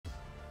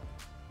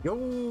Yo,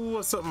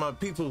 what's up, my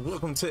people?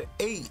 Welcome to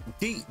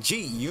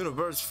ADG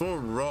Universe for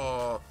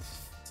Raw.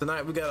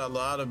 Tonight we got a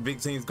lot of big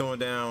things going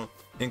down,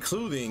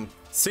 including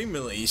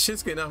seemingly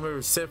Shinsuke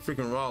Nakamura, Seth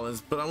freaking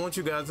Rollins. But I want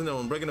you guys to know,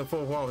 I'm breaking the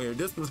fourth wall here.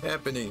 This was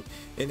happening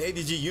in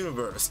ADG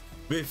Universe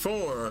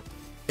before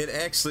it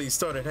actually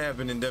started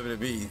happening in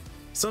WWE.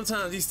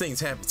 Sometimes these things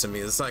happen to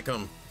me. It's like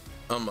I'm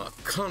a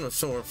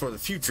connoisseur for the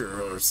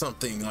future or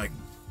something. Like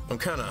I'm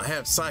kind of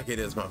half psychic,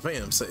 as my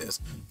fam says.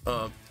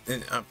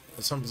 And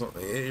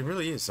it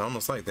really is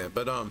almost like that.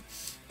 But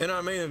in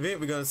our main event,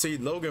 we're gonna see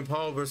Logan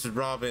Paul versus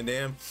Rob Van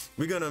Dam.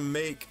 We're gonna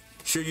make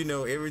sure you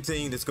know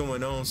everything that's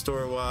going on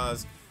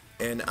story-wise,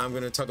 and I'm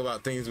gonna talk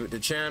about things with the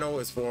channel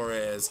as far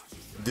as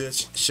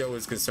this show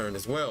is concerned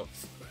as well.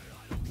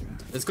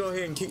 Let's go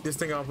ahead and kick this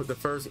thing off with the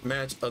first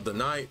match of the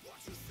night,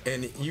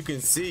 and you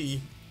can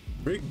see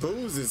Rick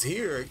Boogs is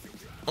here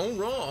on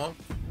Raw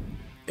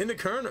in the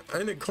corner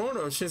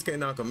of Shinsuke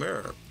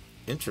Nakamura.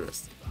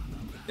 Interesting.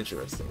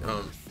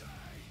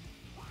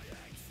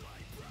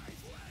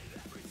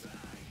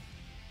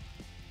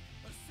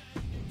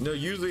 No,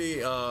 usually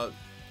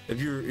if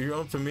you're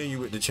unfamiliar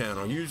with the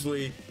channel,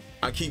 usually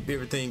I keep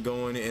everything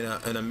going in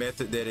a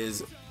method that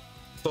is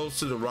close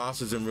to the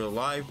rosters in real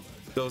life,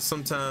 though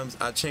sometimes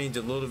I change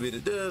a little bit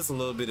of this, a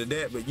little bit of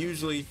that, but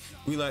usually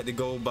we like to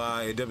go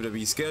by a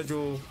WWE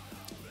schedule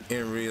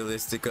and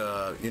realistic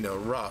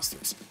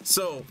rosters.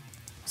 So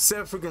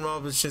Seth freaking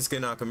Rollins, Shinsuke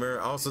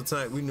Nakamura. Also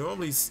tonight, we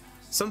normally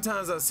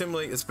sometimes I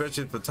simulate,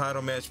 especially for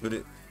title match, but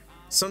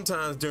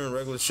sometimes during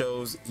regular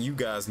shows, you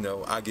guys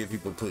know I give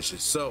people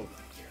pushes. So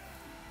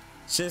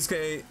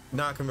Shinsuke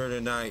Nakamura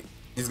tonight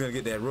is gonna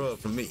get that rub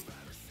from me,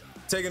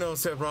 taking on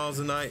Seth Rollins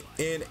tonight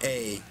in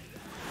a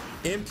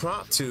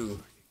impromptu,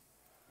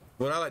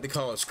 what I like to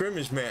call a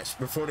scrimmage match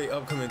before the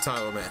upcoming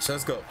title match.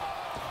 Let's go.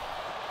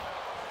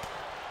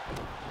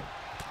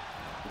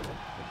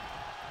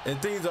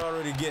 And things are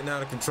already getting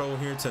out of control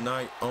here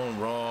tonight on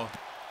Raw.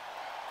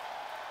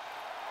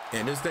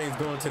 And this thing's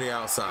going to the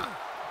outside.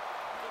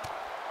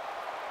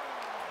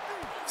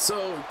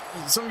 So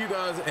some of you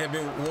guys have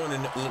been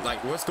wondering,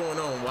 like, what's going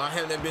on? Why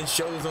haven't there been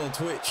shows on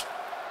Twitch?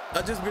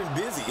 I've just been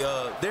busy.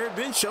 There have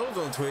been shows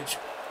on Twitch,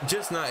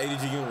 just not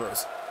ADG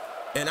Universe.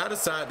 And I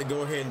decided to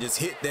go ahead and just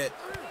hit that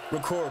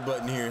record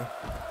button here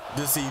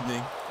this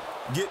evening,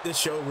 get the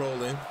show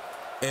rolling,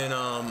 and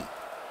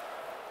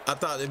I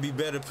thought it'd be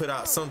better to put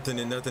out something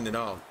than nothing at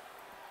all.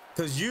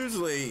 Because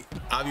usually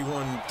I be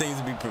wanting things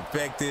to be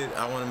perfected.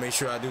 I want to make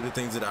sure I do the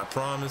things that I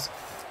promise.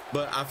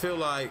 But I feel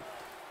like,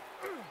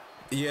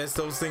 yes,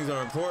 those things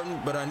are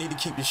important, but I need to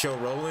keep the show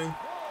rolling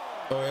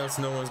or else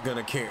no one's going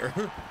to care.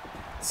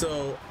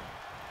 So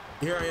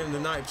here I am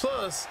tonight.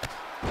 Plus,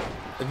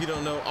 if you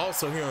don't know,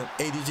 also here on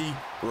ADG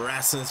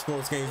Wrestling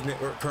Sports Games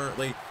Network,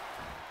 currently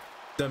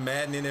the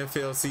Madden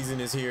NFL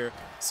season is here.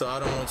 So I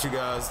don't want you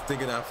guys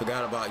thinking I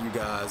forgot about you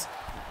guys.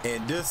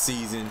 And this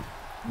season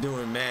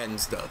doing Madden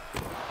stuff,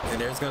 and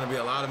there's going to be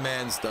a lot of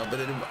Madden stuff, but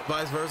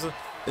vice versa,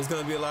 there's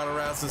going to be a lot of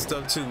wrestling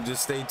stuff too.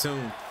 Just stay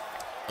tuned.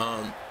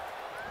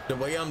 The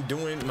way I'm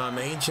doing my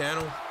main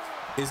channel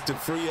is to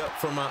free up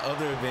for my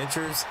other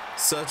adventures,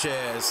 such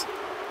as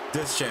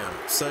this channel,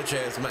 such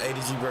as my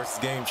ADG versus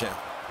game channel,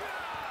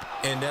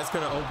 and that's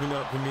going to open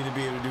up for me to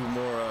be able to do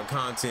more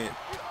content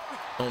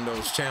on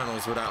those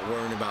channels without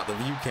worrying about the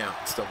view count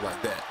and stuff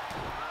like that.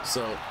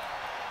 So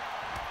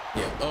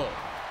yeah,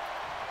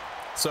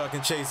 so I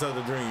can chase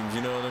other dreams,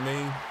 you know what I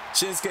mean?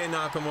 Shinsuke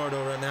Nakamura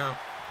though right now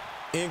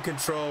in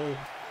control.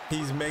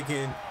 He's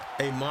making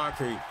a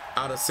mockery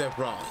out of Seth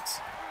Rollins.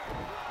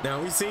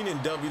 Now we've seen in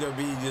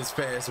WWE this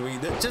past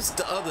week, that just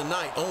the other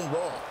night on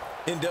Raw,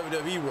 in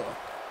WWE Raw,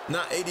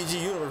 not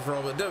ADG Universe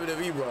Raw, but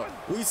WWE Raw,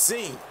 we've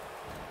seen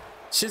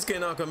Shinsuke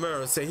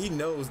Nakamura say he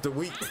knows the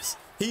weakness.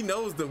 He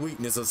knows the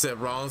weakness of Seth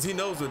Rollins. He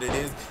knows what it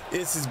is.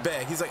 It's his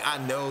back. He's like, I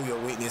know your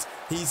weakness.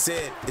 He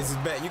said it's his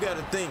back. You got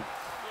to think,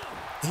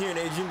 here in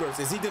ADG Universe,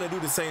 is he going to do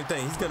the same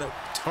thing? He's going to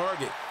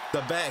target the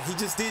back. He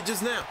just did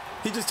just now.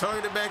 He just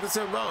targeted the back of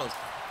Seth Rollins.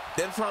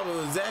 That's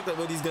probably exactly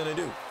what he's going to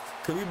do.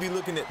 Could we be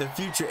looking at the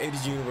future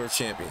ADG Universe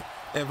champion?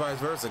 And vice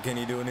versa, can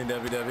he do it in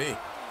WWE?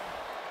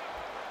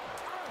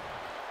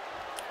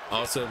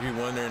 Also, if you're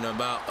wondering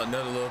about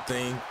another little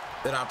thing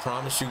that I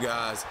promised you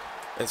guys,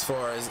 as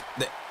far as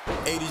the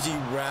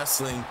ADG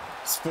Wrestling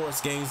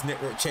Sports Games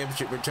Network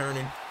Championship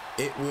returning,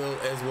 it will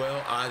as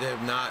well. I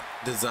have not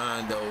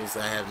designed those.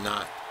 I have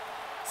not.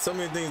 So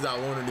many things I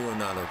want to do and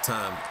not enough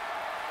time.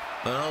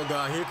 And oh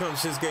God, here comes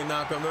Shinsuke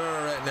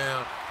Nakamura right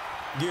now,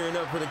 gearing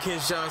up for the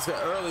Kinshasa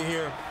early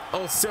here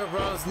on Seth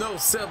Rollins. No,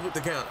 Seth with the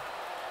counter.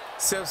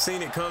 Seth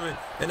seen it coming,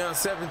 and now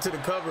Seth into the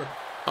cover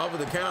off of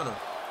the counter.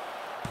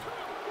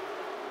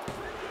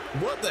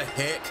 What the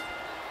heck?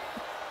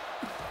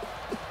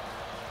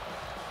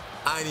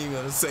 I ain't even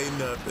gonna say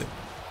nothing.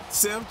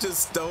 Seth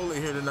just stole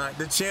it here tonight.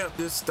 The champ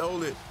just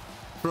stole it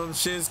from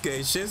Shinsuke.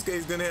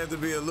 Shinsuke's gonna have to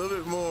be a little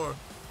bit more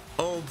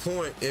on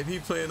point if he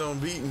planned on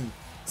beating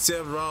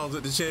Seth Rollins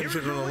with the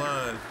championship on the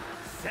line.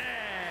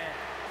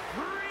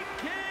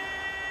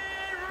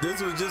 This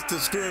was just a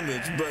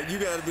scrimmage, but you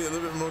got to be a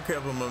little bit more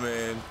careful, my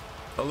man.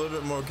 a little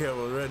bit more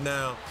careful. Right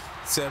now,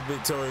 Seth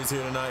victorious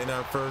here tonight in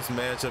our first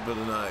matchup of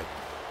the night.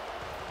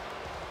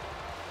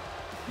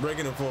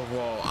 Breaking the fourth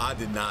wall, I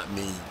did not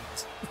mean.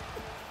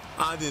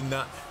 I did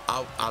not.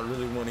 I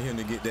really wanted him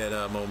to get that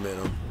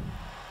momentum.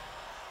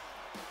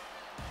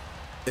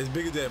 As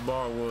big as that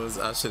bar was,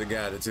 I should have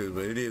got it too,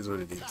 but it is what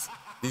it is.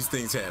 These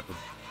things happen.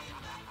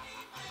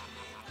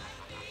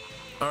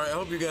 All right, I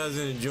hope you guys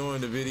are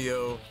enjoying the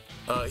video.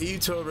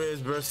 Torres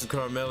versus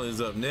Carmella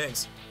is up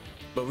next,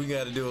 but we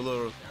got to do a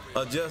little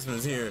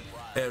adjustments here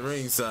at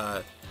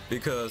ringside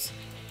because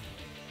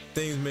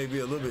things may be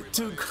a little bit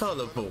too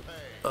colorful.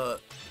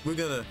 We're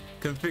gonna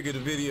configure the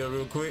video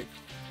real quick.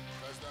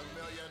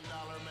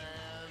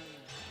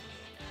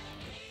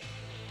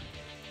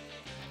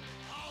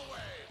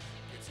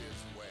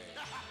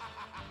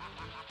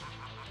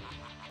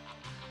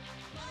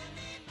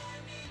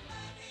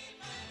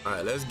 All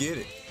right, let's get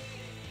it.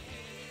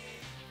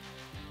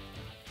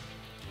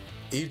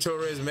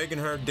 Torres making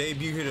her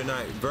debut here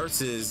tonight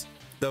versus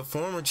the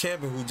former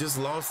champion who just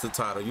lost the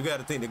title. You got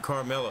to think that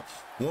Carmella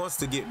wants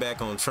to get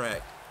back on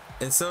track.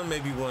 And some may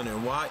be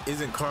wondering, why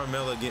isn't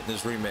Carmella getting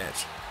this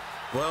rematch?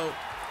 Well,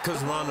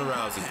 because Ronda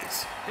Rousey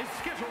is.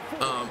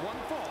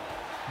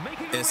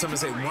 And some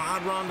say, why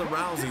Ronda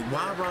Rousey?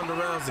 Why Ronda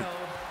Rousey?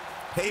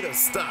 Hey, to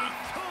stop.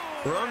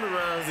 Ronda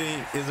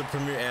Rousey is a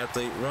premier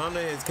athlete.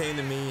 Ronda has came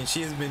to me and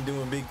she has been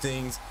doing big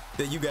things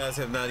that you guys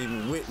have not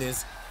even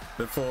witnessed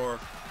before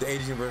the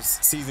AG Universe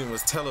season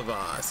was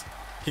televised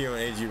here on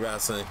AG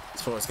Wrestling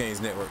Sports Games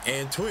Network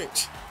and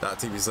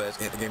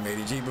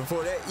Twitch.tv/AnthonyGameADG.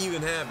 Before that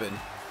even happened,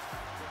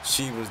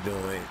 she was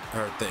doing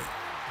her thing.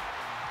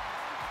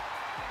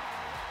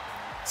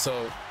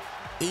 So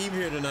Eve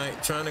here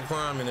tonight trying to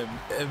climb, and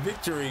a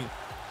victory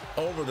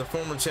over the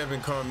former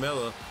champion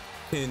Carmella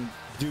can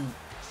do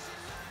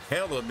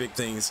hella big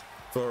things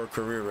for her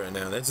career right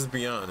now. Let's just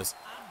be honest.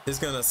 It's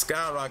gonna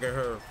skyrocket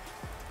her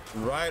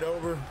right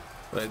over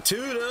to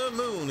the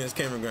moon, as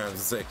Cameron Grimes would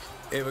say.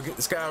 It will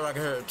skyrocket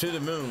her to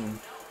the moon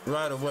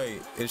right away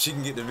if she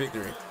can get the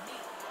victory.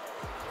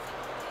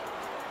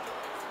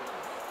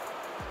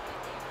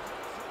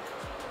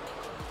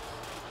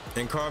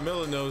 And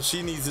Carmella knows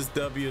she needs this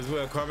W as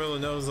well. Carmella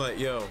knows, like,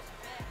 yo,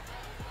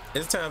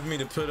 it's time for me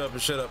to put up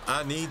and shut up.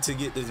 I need to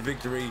get this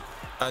victory.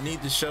 I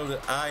need to show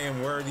that I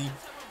am worthy,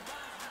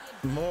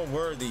 more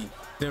worthy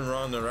than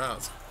Ronda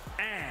Rousey.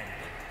 And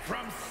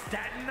from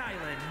Staten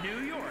Island, New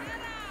York,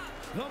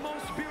 the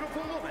most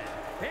beautiful woman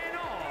in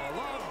all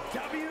of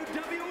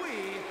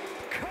WWE,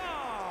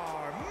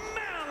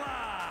 Carmella.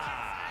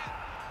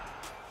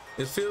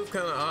 It feels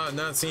kind of odd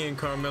not seeing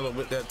Carmella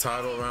with that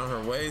title around her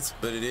waist,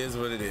 but it is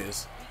what it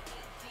is.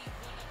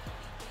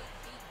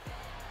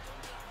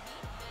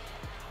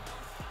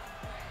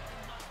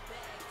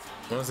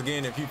 Once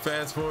again, if you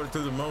fast forward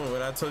through the moment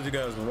when I told you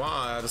guys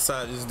why I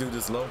decided to just do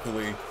this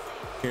locally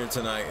here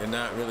tonight and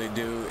not really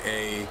do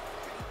a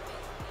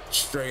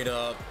straight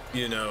up,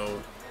 you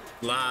know,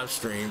 live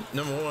stream.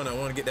 Number one, I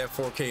want to get that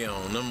 4K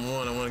on. Number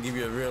one, I want to give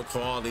you a real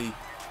quality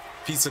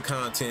piece of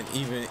content,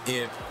 even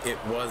if it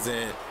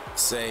wasn't,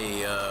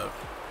 say, a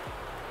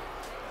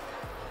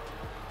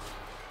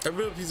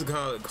real piece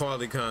of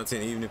quality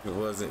content, even if it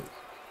wasn't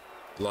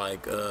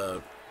like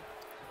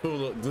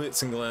full of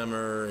glitz and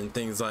glamour and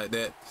things like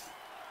that.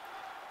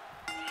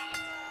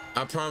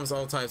 I promise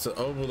all types of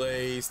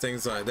overlays,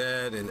 things like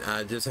that, and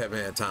I just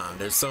haven't had time.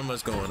 There's so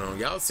much going on.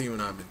 Y'all see what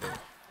I've been doing.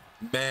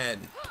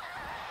 Madden,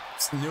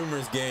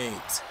 numerous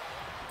games.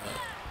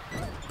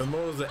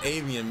 Immortals of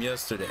Avium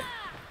yesterday.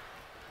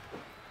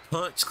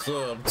 Punch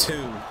Club 2,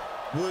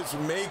 which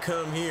may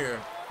come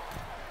here.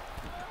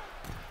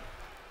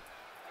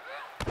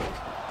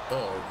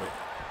 Oh man.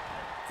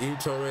 Eve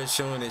Torres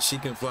showing that she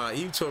can fly.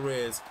 Eve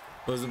Torres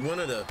was one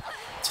of the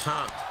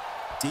top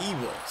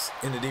divas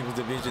in the divas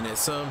division that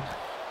some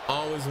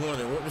always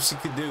wondered what she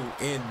could do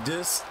in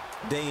this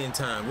day and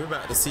time. We're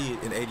about to see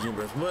it in AG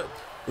Universe. What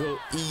will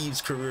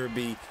Eve's career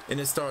be? And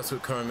it starts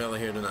with Carmella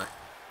here tonight.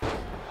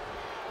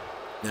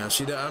 Now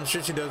I'm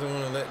sure she doesn't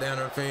want to let down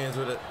her fans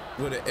with an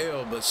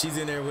L, but she's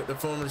in there with the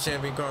former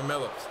champion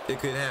Carmella. It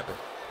could happen.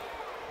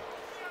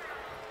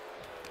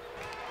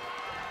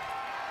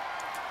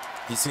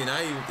 You see, now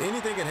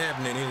anything can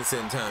happen at any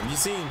certain time. You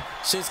seen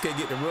Shinsuke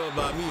get the rub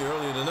by me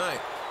earlier tonight,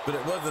 but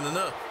it wasn't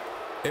enough.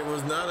 It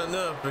was not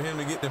enough for him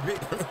to get the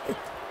victory.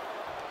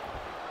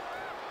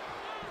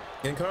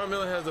 And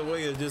Carmella has a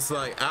way of just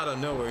like out of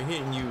nowhere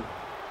hitting you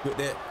with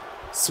that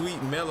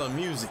sweet mellow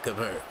music of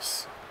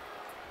hers.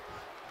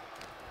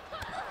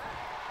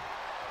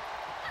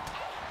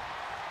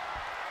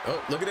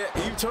 Oh, look at that.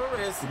 Eve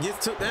Torres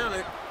gets took down.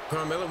 It.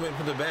 Carmella went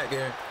for the back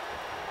there.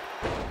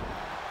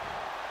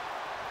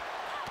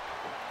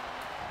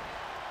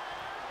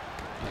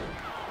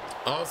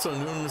 Also,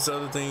 numerous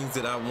other things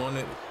that I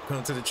wanted to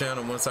come to the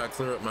channel once I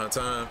clear up my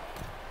time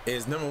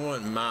is number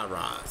one, my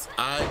rise.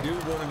 I do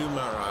want to do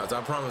my rise.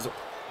 I promise.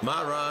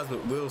 My rise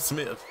with Will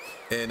Smith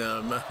and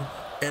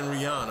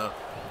Rihanna,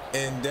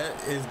 and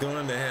that is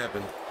going to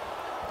happen.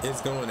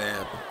 It's going to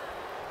happen.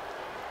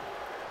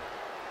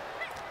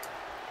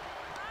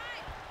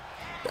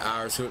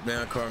 Irish whip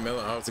down.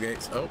 Carmella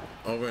alternates. Oh,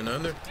 over and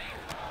under.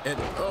 And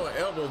oh, an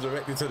elbow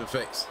directly to the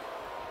face.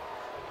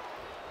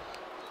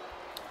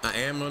 I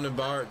am on the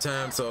borrowed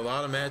time, so a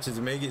lot of matches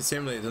may get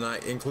simulated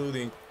tonight,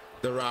 including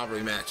the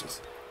rivalry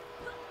matches.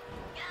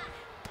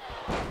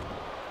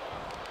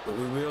 But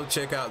we will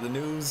check out the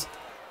news.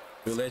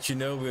 We'll let you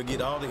know. We'll get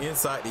all the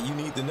insight that you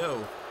need to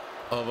know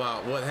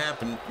about what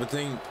happened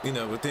within,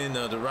 within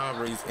the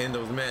rivalries in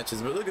those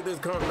matches. But look at this,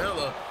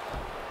 Carmella.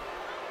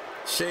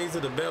 Shades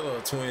of the Bella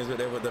twins, but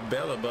there with the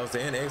Bella Buster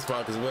and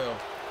X-Pac as well.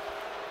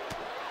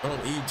 On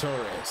E.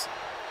 Torres.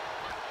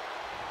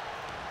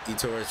 E.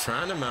 Torres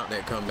trying to mount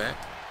that comeback.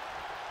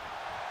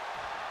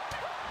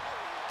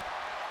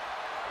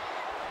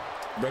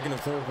 Breaking the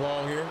fourth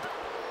wall here.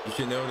 You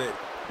should know that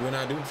when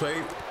I do play,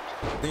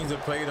 things are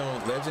played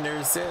on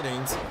legendary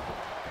settings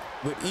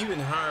with even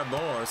higher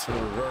bars for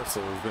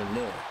reversals than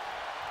more.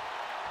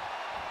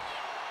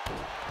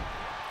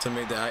 To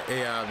make the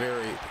AI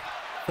very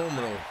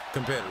formidable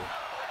competitor.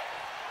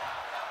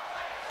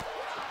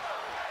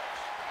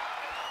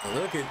 And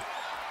look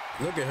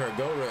at her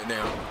go right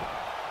now.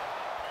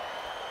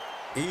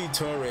 E.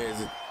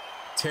 Torres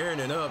tearing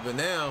it up and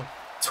now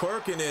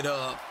twerking it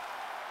up.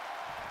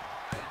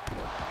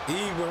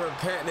 Eve with her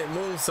patented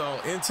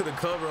moonsault into the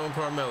cover on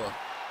Carmella.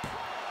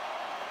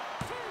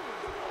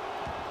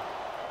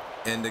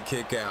 And the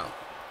kick out.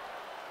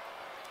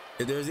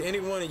 If there's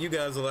anyone that you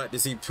guys would like to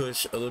see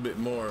push a little bit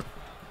more,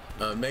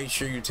 make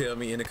sure you tell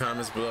me in the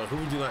comments below. Who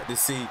would you like to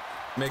see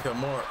make a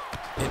mark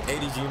in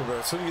 80's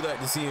universe? Who would you like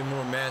to see in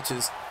more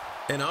matches?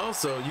 And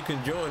also, you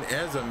can join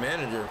as a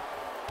manager.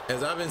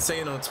 As I've been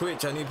saying on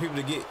Twitch, I need people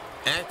to get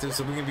active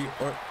so we can be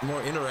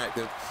more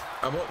interactive.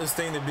 I want this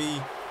thing to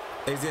be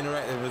as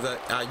interactive as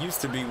I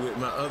used to be with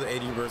my other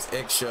 80 vs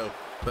X show,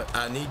 but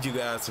I need you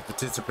guys to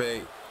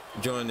participate,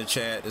 join the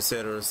chat,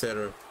 etc.,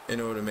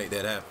 in order to make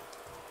that happen.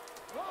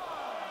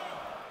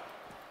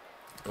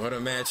 What a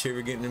match here.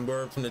 We're getting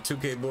word from the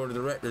 2K board of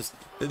directors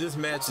that this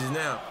match is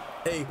now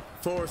a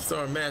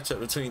 4-star matchup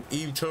between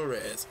Eve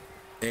Torres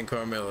and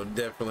Carmella.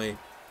 Definitely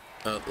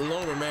a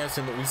longer match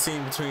than what we've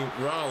seen between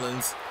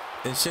Rollins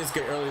and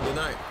Shinsuke earlier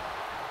tonight.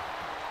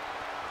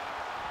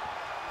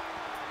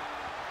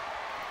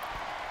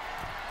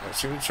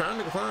 She was trying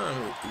to climb.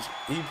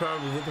 He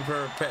probably looking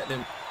for a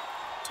patented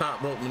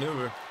top rope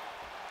maneuver.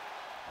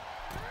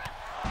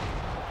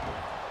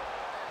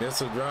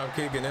 That's a drop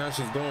kick, and now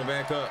she's going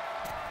back up.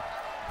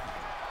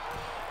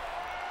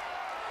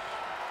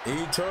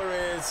 E.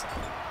 Torres.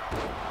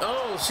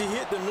 Oh, she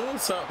hit the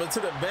moonsault, but to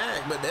the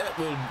back. But that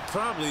will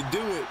probably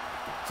do it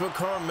for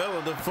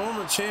Carmella, the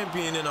former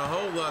champion, in a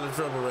whole lot of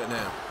trouble right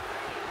now.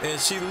 And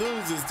she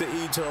loses to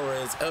E.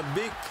 Torres. A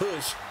big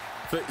push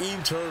for E.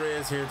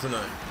 Torres here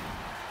tonight.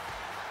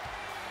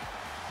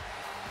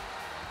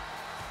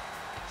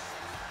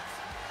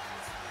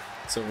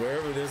 So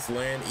wherever this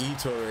land E.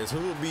 Torres,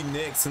 who will be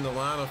next in the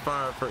line of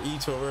fire for E.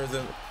 Torres?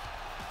 And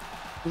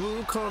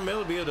will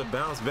Carmella be able to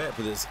bounce back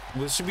for this?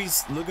 Will she be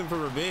looking for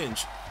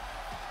revenge?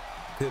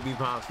 Could be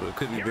possible. It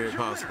could be very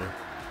possible.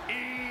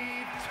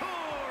 E. Torres.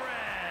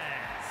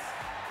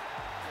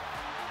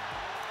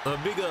 A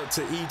big up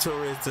to E.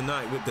 Torres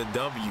tonight with the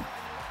W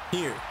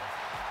here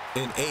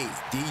in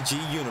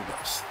ADG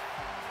Universe.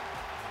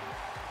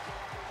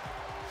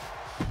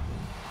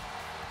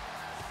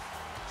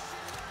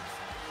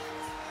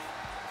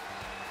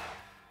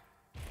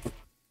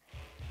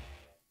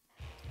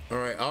 All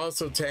right,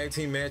 also tag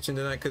team matching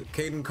tonight,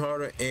 Caden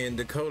Carter and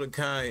Dakota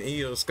Kai and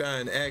Io Sky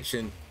in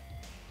action.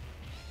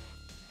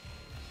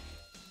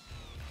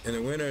 And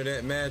the winner of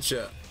that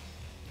matchup,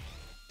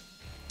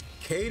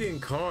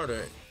 Caden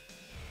Carter,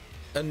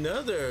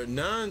 another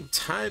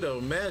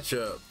non-title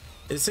matchup.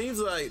 It seems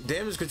like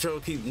Damage Control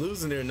keep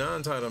losing their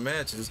non-title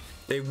matches.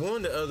 They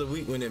won the other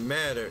week when it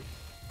mattered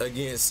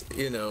against,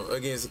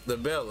 against the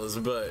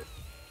Bellas, but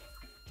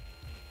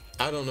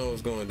I don't know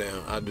what's going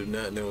down. I do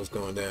not know what's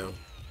going down.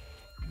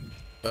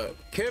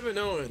 Kevin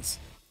Owens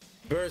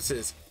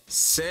versus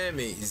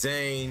Sami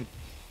Zayn.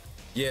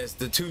 Yes,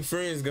 the two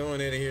friends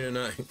going at it here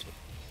tonight.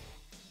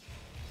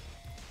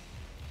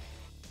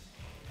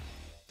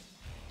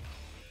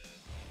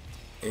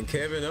 And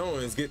Kevin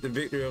Owens get the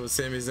victory over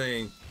Sami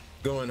Zayn,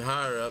 going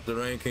higher up the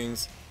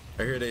rankings.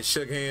 I hear they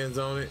shook hands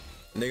on it,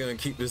 and they're going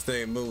to keep this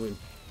thing moving.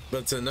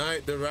 But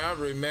tonight, the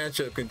rivalry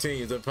matchup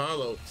continues.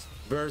 Apollo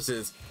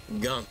versus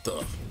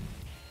Gunther.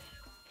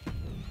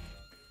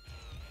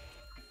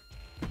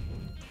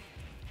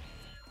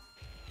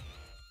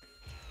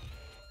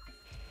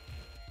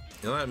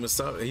 And like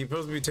Mustafa, he's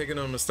supposed to be taking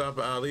on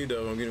Mustafa Ali,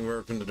 though. I'm getting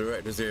word from the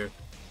directors here.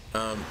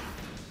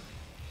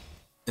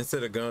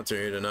 Instead of Gunther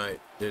here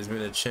tonight, there's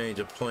been a change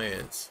of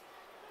plans.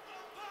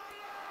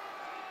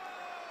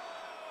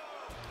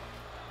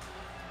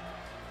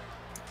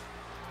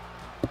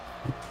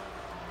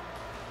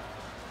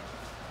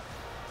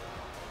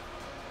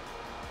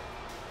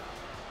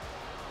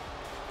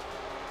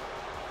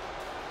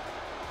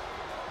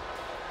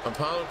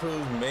 Apollo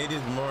Crews made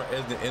his mark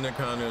as the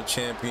Intercontinental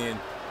Champion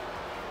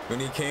when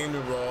he came to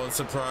Raw and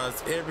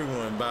surprised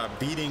everyone by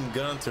beating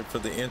Gunther for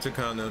the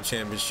Intercontinental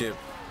Championship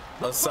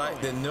a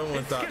sight that no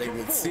one thought they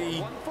would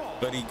see,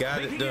 but he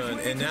got it done.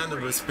 And now the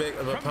respect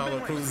of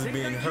Apollo Crews is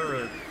being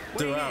heard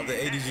throughout the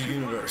ADG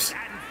universe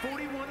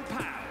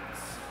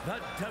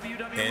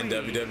and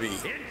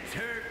WWE.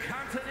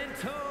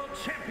 Intercontinental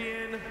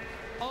Champion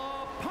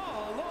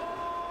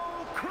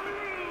Apollo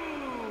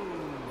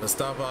Crews.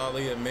 Mustafa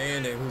Ali, a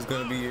man who's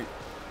going to be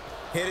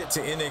headed to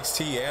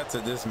NXT after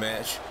this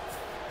match.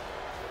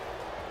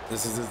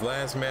 This is his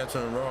last match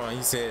on Raw.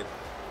 He said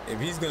if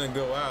he's going to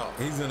go out,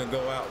 he's going to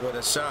go out with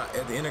a shot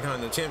at the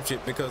Intercontinental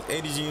Championship, because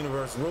ADG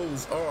Universe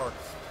rules are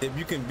if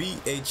you can beat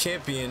a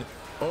champion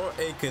or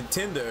a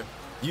contender,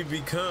 you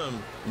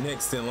become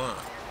next in line.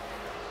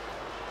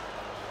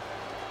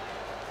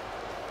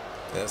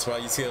 That's why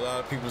you see a lot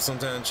of people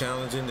sometimes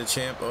challenging the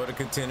champ or the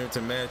contender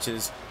to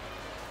matches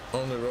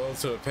on the road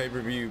to a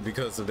pay-per-view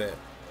because of that.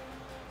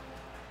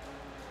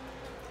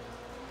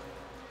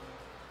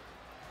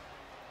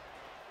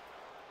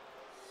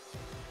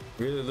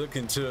 Really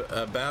looking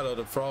to a battle of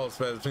the frauds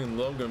between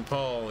Logan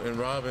Paul and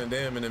Rob Van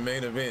Dam in the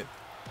main event.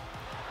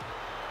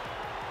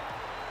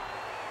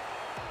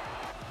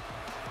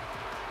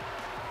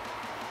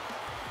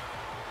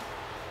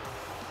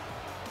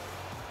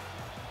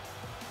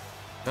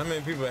 How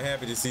many people are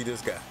happy to see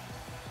this guy?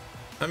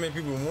 How many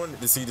people wanted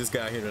to see this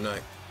guy here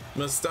tonight?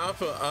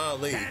 Mustafa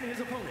Ali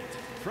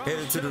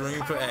headed to the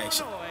ring for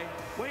action.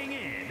 Weighing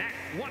in at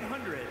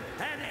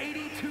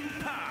 182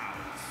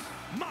 pounds,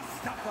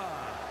 Mustafa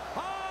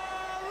Ali.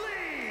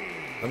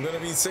 I'm going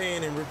to be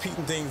saying and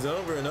repeating things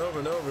over and over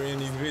and over in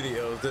these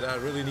videos that I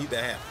really need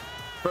to have.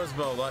 First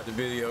of all, like the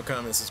video,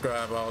 comment,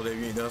 subscribe, all that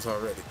you've done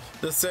already.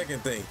 The second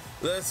thing,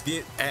 let's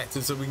get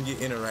active so we can get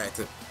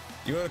interactive.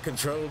 You want to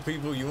control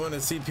people, you want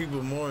to see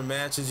people more in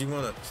matches, you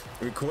want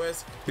to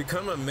request,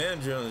 become a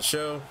manager on the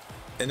show,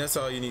 and that's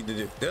all you need to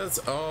do.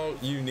 That's all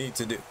you need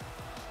to do.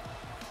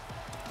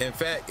 In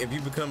fact, if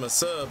you become a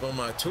sub on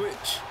my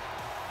Twitch,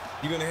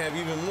 you're going to have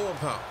even more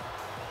power.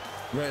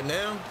 Right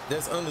now,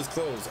 that's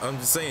undisclosed. I'm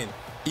just saying,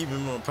 even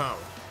more power.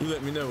 You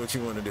let me know what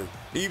you want to do.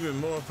 Even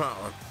more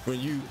power when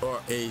you are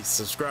a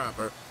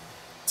subscriber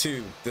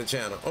to the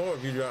channel. Or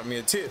if you drop me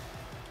a tip,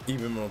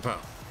 even more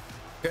power.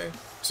 Okay?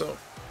 So,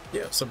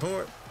 yeah,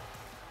 support,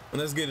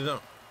 and let's get it on.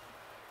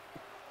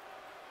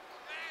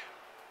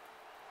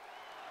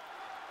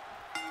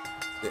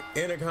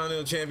 The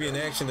Intercontinental Champion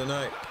action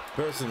tonight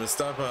versus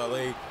Mustafa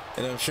Ali,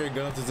 and I'm sure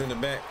Gunther's in the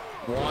back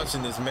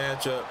watching this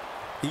matchup.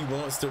 He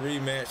wants the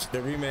rematch. The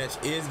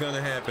rematch is going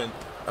to happen.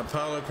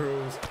 Apollo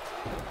Crews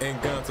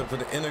and Gunther for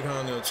the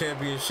Intercontinental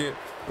Championship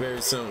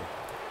very soon.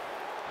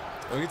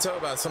 When we talk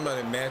about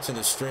somebody matching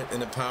the strength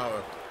and the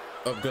power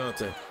of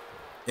Gunther,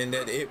 and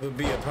that it would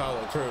be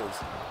Apollo Crews,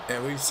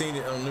 and we've seen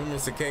it on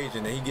numerous occasions,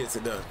 and he gets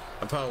it done.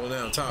 Apollo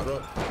down top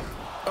rope.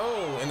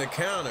 Oh, and the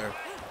counter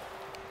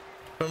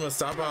from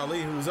Mustafa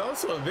Ali, who's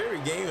also a very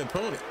game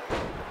opponent.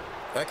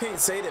 I can't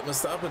say that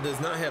Mustafa does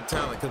not have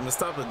talent, because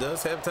Mustafa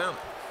does have talent,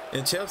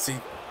 and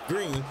Chelsea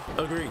Green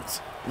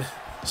agrees.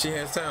 She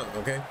has talent,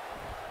 okay?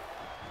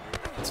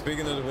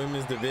 Speaking of the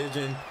women's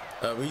division,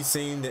 we've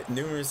seen that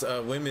numerous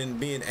women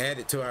being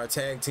added to our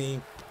tag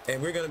team,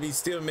 and we're going to be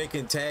still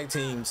making tag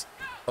teams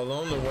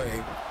along the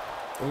way.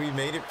 We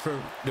made it for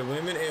the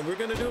women, and we're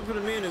going to do it for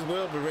the men as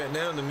well, but right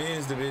now the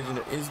men's division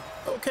is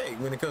okay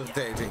when it comes to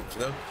tag teams,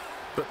 you know?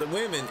 But the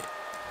women,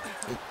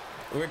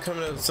 we're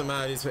coming up with some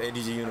ideas for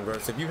ADG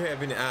Universe. If you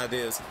have any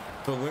ideas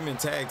for women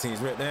tag teams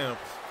right now,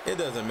 it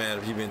doesn't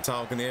matter if you've been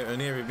talking in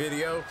every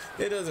video.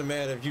 It doesn't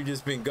matter if you've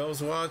just been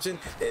ghost watching.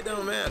 It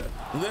don't matter.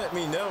 Let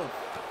me know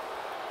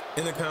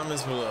in the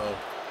comments below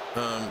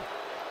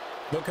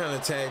what kind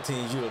of tag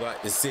teams you would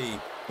like to see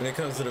when it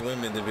comes to the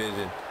women's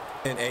division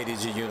in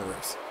ADG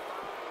Universe.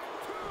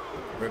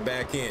 We're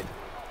back in.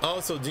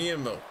 Also,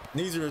 GMO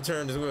needs to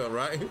return as well,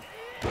 right?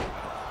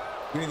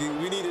 We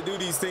need to do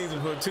these things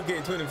before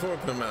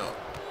 2K23 come out.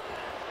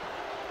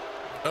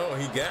 Oh,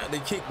 he got the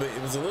kick, but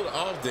it was a little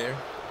off there.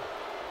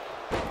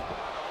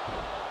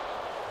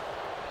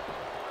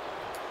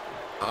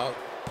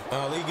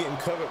 Ali getting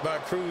covered by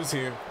Crews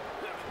here.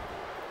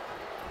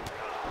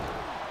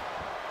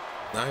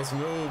 Nice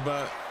move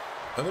by,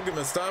 look at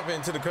Mustafa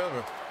into the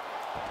cover.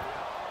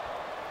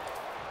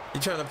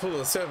 He's trying to pull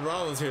a Seth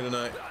Rollins here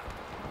tonight.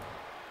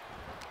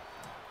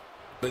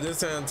 But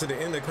this time to the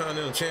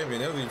Intercontinental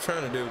Champion. That's what he's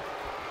trying to do.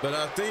 But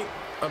I think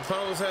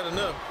Apollo's had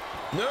enough.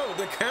 No,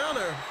 the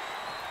counter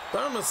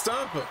by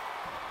Mustafa.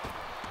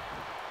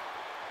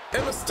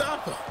 And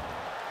Mustafa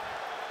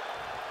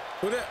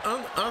with that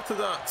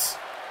unorthodox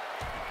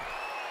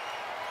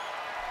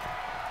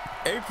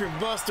apron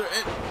buster,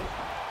 and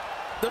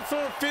the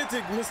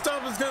 450.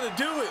 Mustafa's gonna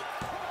do it.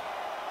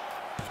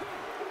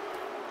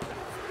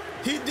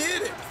 He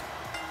did it.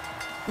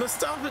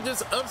 Mustafa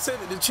just upset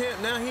the champ.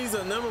 Now he's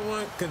a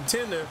 #1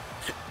 contender.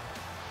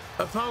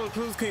 Apollo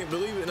Crews can't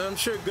believe it, and I'm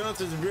sure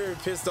Gunther's very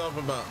pissed off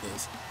about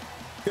this.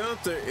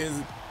 Gunther is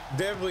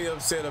definitely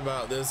upset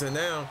about this, and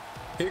now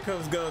here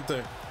comes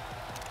Gunther.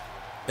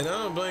 And I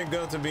don't blame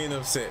Gunther being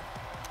upset.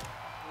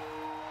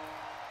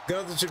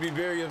 Gunther should be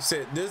very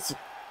upset.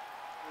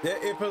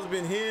 That it has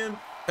been him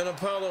and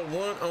Apollo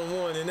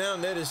one-on-one, and now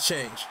that has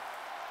changed.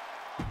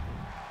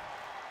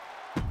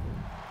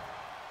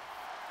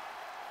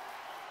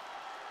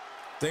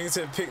 Things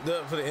have picked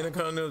up for the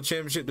Intercontinental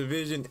Championship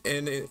division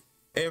and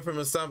for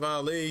Mustafa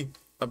Ali,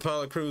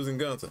 Apollo Crews, and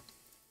Gunther.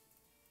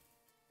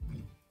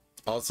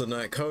 Also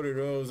tonight, Cody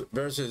Rhodes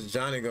versus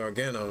Johnny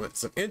Gargano.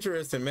 It's an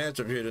interesting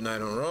matchup here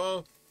tonight on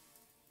Raw.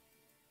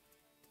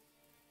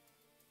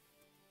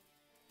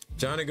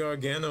 Johnny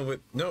Gargano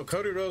with, no,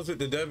 Cody Rhodes with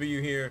the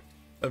W here,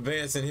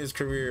 advancing his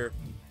career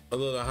a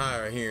little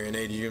higher here in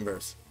AEW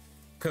Universe.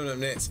 Coming up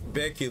next,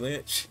 Becky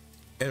Lynch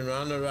and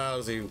Ronda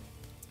Rousey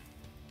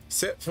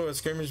set for a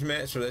scrimmage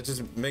match, so let's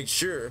just make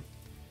sure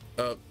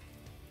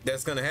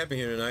that's going to happen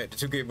here tonight.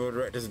 The 2K board of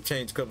directors have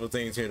changed a couple of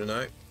things here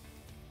tonight.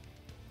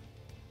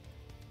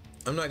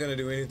 I'm not going to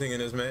do anything in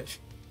this match.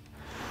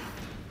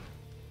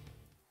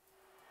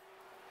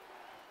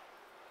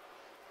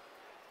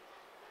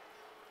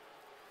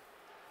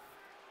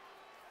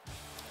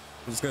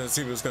 I'm just going to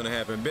see what's going to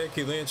happen.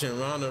 Becky Lynch and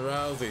Ronda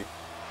Rousey.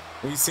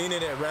 We've seen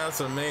it at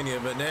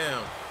WrestleMania, but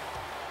now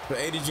for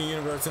AEW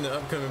Universe in the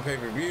upcoming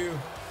pay-per-view,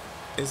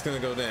 it's going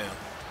to go down.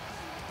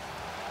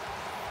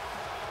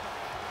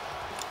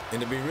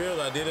 And to be real,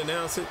 I did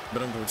announce it,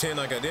 but I'm going to pretend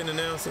like I didn't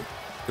announce it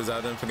because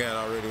I done forgot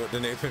already what the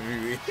next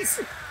pay-per-view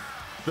is.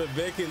 But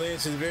Becky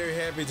Lynch is very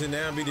happy to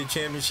now be the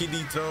champion. She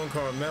dethroned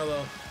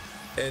Carmella,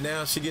 and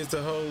now she gets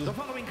to hold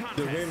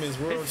the Women's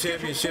World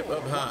Championship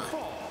up high.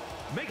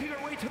 Making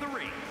her way to the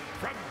ring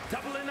from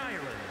Dublin,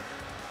 Ireland,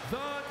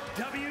 the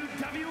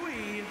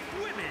WWE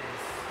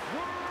Women's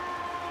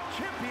World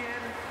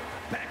Champion,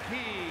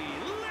 Becky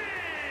Lynch.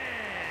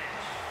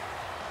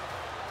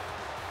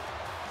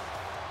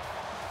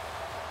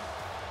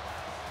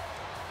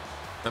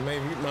 I may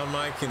mute my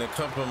mic in a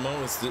couple of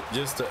moments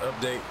just to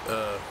update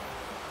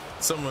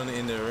someone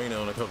in the arena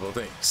on a couple of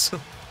things.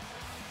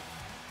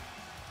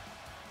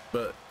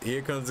 But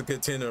here comes the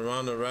contender,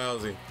 Ronda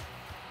Rousey,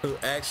 who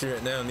actually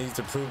right now needs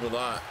to prove a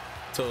lot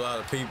to a lot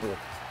of people.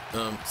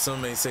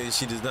 Some may say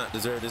she does not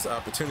deserve this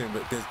opportunity,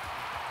 but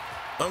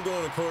I'm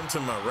going according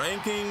to my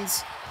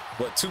rankings,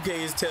 what 2K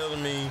is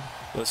telling me,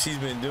 what she's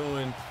been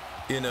doing,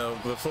 you know,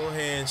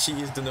 beforehand. She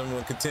is the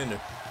 #1 contender.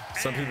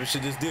 Some people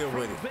should just deal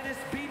with it.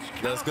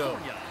 Let's go.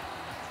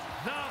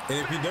 And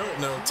if you don't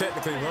know,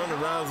 technically Ronda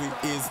Rousey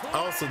is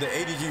also the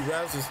ADG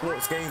Rousey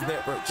Sports Games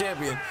Network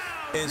champion,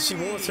 and she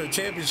wants her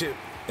championship,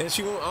 and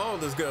she wants all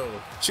this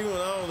gold. She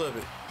wants all of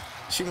it.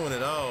 She wants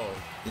it all,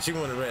 and she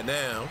wants it right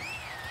now.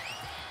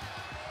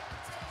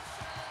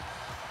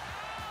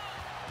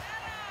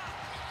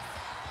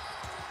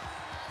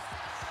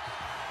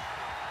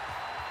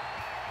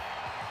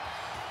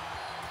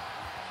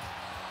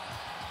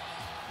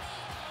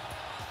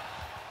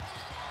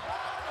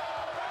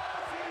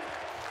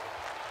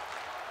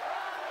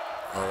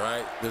 All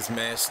right, this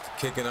match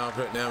kicking off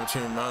right now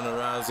between Ronda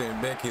Rousey and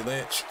Becky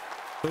Lynch.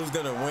 Who's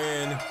gonna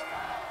win?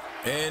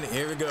 And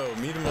here we go.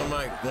 Muting my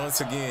mic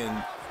once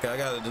again. I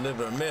gotta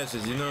deliver a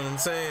message, you know what I'm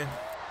saying?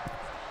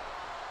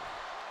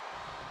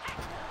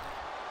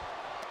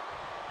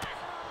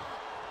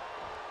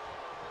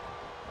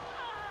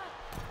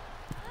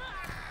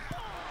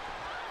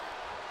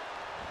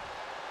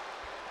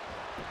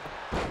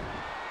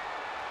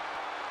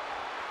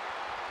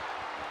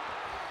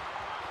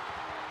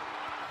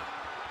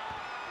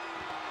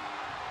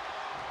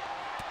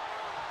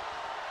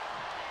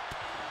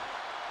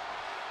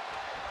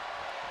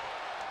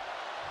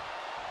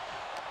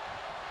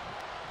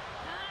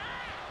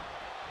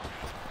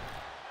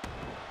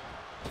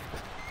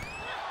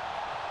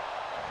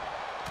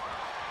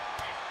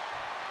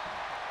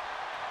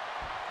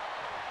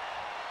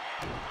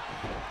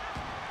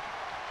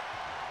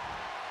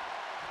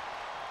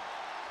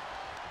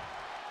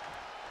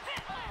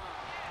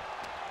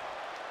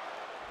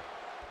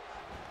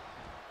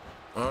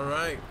 All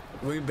right,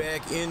 we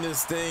back in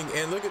this thing,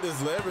 and look at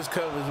this leverage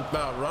coverage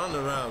about Ronda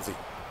Rousey.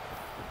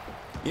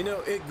 You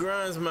know, it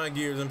grinds my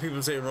gears when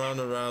people say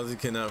Ronda Rousey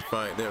cannot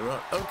fight.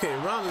 Okay,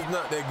 Ronda's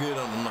not that good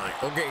on the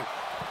mic. Okay,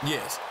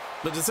 yes,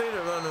 but to say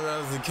that Ronda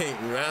Rousey can't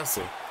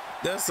wrestle,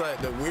 that's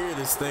like the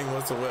weirdest thing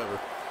whatsoever.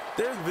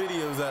 There's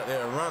videos out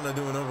there of Ronda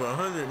doing over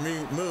 100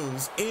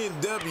 moves in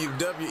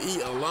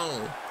WWE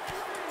alone.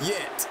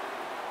 Yet,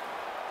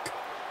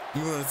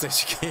 you want to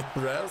say she can't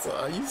wrestle?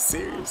 Are you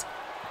serious?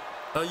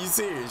 Are you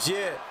serious?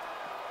 Yet,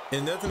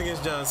 and nothing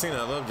against John Cena.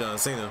 I love John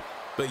Cena.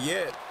 But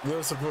yet,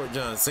 we'll support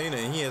John Cena,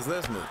 and he has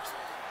less moves.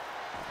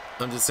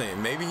 I'm just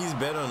saying, maybe he's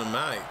better on the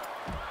mic.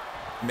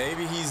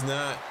 Maybe he's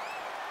not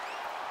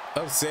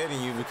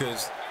upsetting you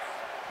because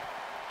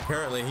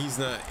apparently he's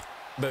not.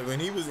 But when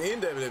he was in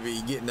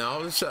WWE getting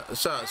all the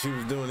shots, she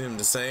was doing him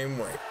the same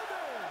way.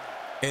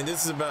 And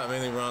this is about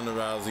mainly Ronda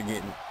Rousey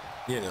getting,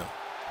 you know.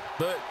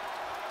 But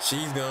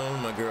she's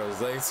gone. My girl's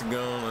Lacey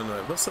gone. I'm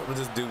like, what's up with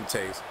this dude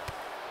taste?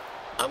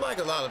 I like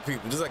a lot of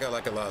people, just like I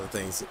like a lot of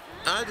things.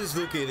 I just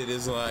look at it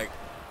as like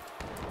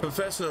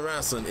professional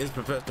wrestling is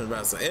professional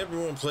wrestling.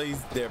 Everyone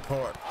plays their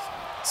part.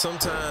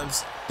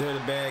 Sometimes they're the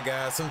bad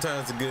guy,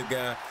 sometimes the good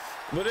guy.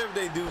 Whatever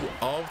they do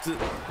off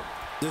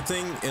the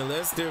thing,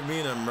 unless they're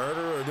being a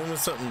murderer or doing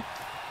something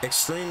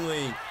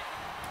extremely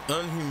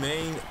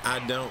unhumane, I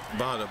don't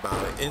bother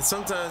about it. And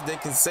sometimes they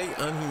can say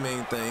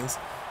unhumane things,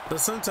 but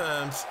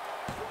sometimes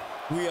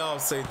we all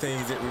say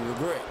things that we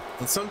regret,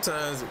 and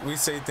sometimes we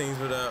say things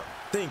without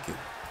thinking.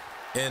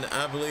 And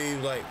I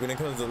believe, like, when it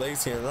comes to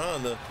Lacey and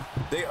Ronda,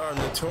 they are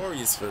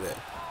notorious for that.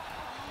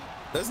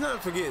 Let's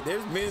not forget,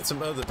 there's been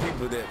some other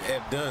people that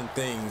have done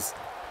things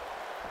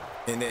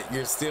and that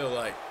you're still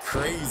like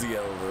crazy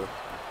over.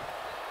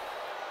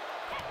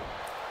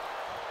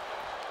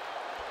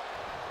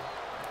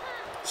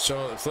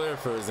 Charlotte Flair,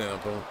 for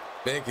example,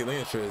 Becky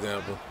Lynch, for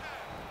example.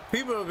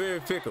 People are very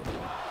fickle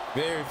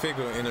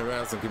in the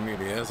wrestling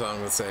community. That's all I'm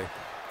gonna say.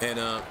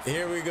 And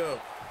here we go.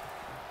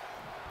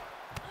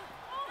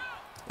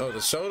 Oh,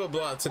 the shoulder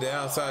block to the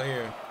outside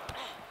here.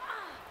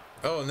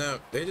 Oh, now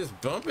they just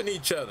bumping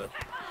each other.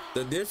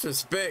 The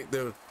disrespect,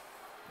 the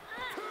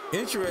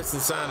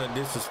interesting sign of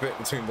disrespect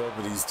between both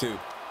of these two.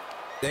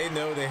 They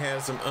know they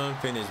have some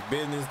unfinished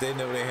business. They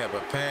know they have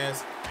a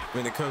past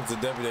when it comes to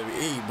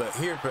WWE, but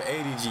here for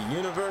ADG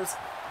Universe,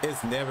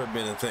 it's never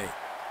been a thing.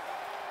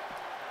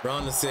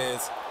 Ronda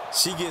says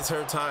she gets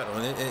her title,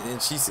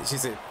 and she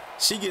said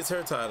she gets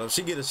her title,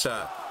 she get a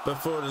shot. But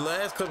for the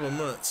last couple of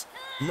months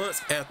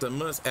after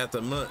months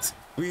after months,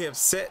 we have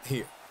sat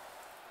here,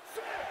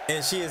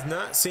 and she has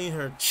not seen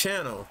her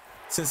channel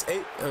since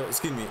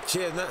she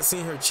has not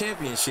seen her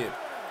championship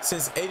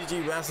since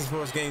ADG Wrestling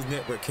Sports Games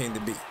Network came to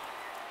be.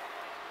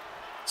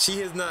 She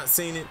has not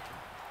seen it.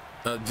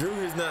 Drew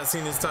has not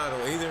seen his title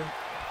either.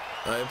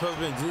 It's supposed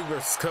to be Drew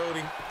versus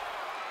Cody.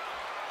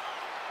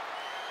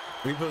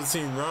 We supposed to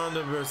see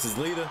Ronda versus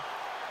Lita.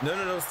 None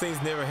of those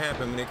things never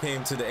happened when it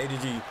came to the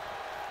ADG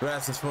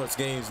Wrestling Sports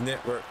Games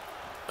Network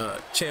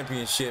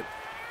Championship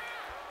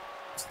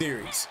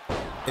Series.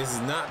 This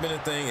has not been a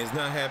thing. It's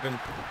not happened,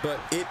 but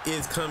it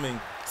is coming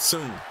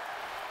soon.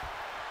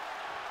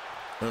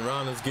 And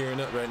Ronda's gearing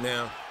up right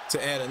now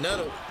to add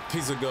another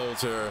piece of gold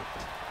to her,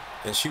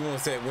 and she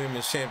wants that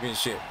women's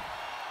championship,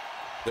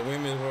 the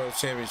women's world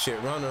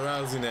championship. Ronda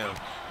Rousey now.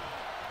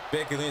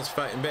 Becky Lynch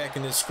fighting back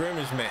in this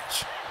scrimmage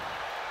match.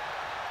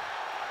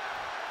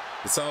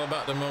 It's all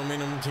about the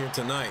momentum here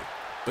tonight,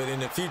 but in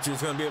the future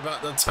it's going to be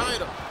about the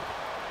title.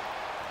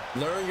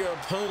 Learn your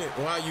opponent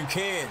while you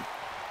can.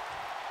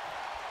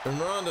 And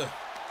Ronda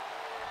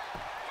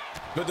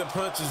with the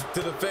punches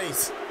to the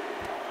face.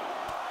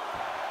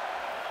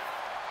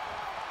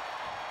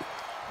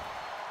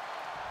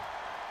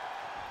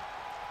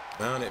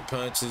 Mounted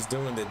punches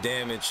doing the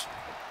damage,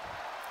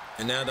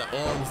 and now the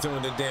arms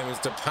doing the damage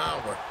to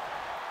power.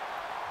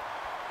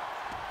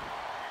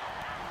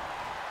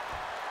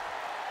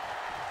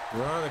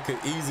 Ronda could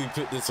easily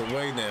put this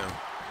away now.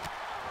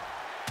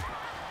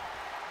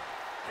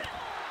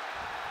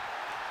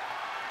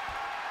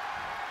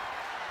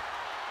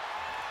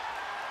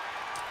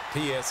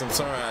 P.S. I'm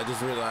sorry, I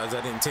just realized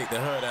I didn't take the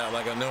HUD out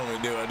like I normally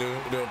do. I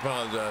do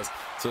apologize.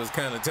 So it's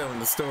kind of telling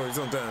the story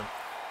sometimes.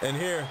 And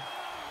here,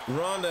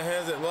 Ronda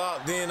has it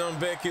locked in on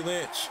Becky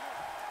Lynch.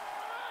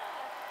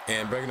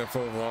 And breaking the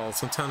fourth wall.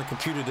 Sometimes the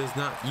computer does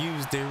not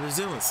use their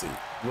resiliency.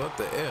 What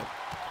the F?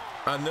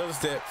 I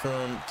noticed that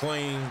from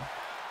playing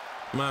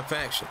my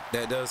faction.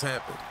 That does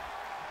happen.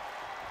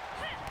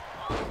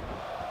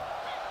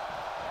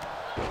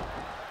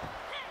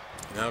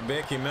 Now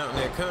Becky mounting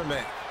that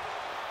comeback.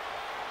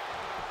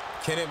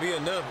 Can it be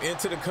enough?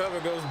 Into the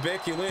cover goes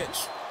Becky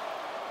Lynch.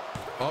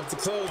 Off the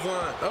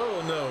clothesline.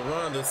 Oh no,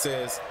 Ronda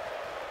says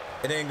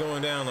it ain't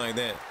going down like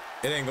that.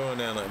 It ain't going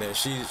down like that.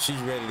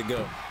 She's ready to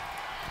go.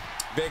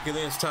 Becky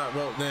Lynch top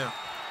rope now.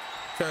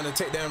 Trying to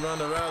take down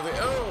Ronda Rousey.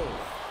 Oh!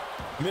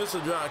 Missile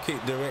drop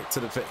kick direct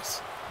to the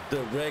face.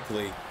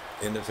 Directly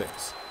in the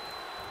face.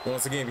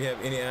 Once again, if you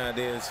have any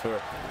ideas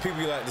for people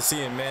you like to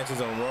see in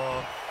matches on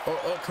Raw or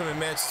upcoming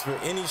matches for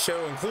any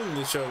show, including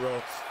the show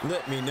Raw,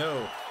 let me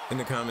know in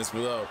the comments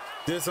below.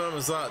 This arm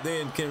is locked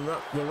in.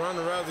 Will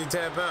Ronda Rousey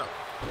tap out?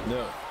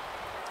 No.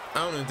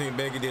 I don't even think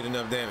Becky did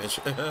enough damage.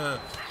 I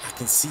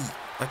can see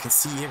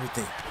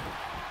everything.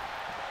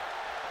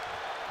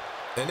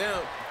 And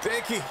now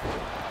Becky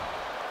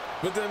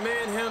with the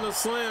manhandle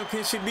slam.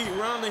 Can she beat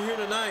Ronda here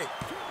tonight?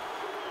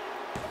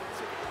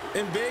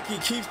 And Becky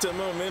keeps the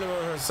momentum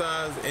on her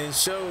side and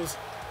shows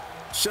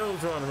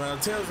Ronda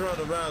Rousey, tells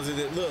Ronda Rousey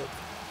that, look,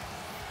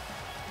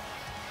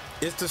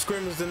 it's the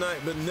scrimmage tonight,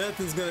 but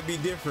nothing's going to be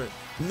different.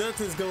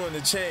 Nothing's going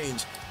to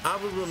change. I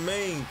will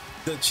remain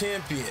the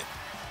champion.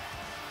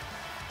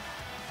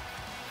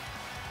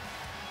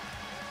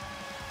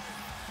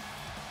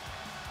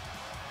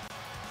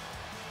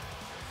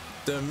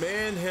 The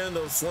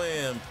manhandle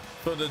slam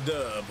for the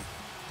dub.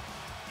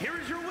 Here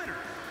is your winner,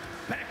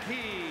 Becky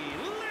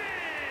Lynch.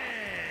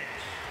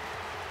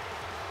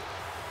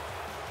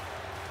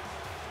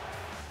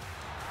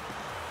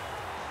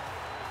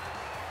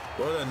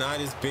 What a night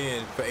it's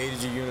been for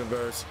ADG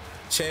Universe.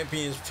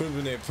 Champions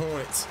proving their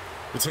points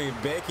between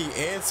Becky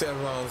and Seth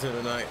Rollins here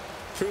tonight.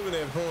 Proving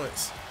their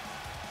points.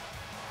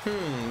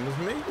 It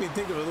made me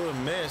think of a little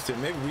match that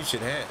maybe we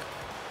should have.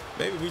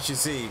 Maybe we should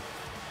see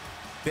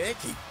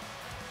Becky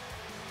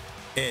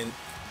And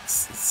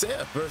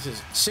Seth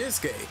versus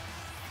Shinsuke.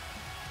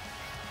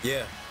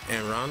 Yeah,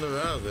 and Ronda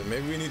Rousey.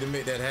 Maybe we need to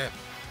make that happen.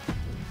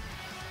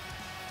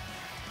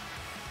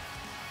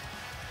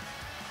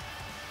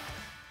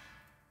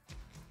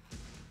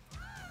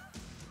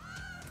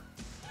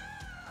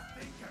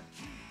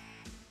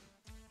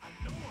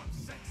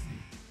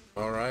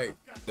 All right,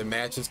 the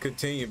matches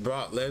continue.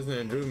 Brock Lesnar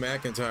and Drew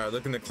McIntyre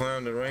looking to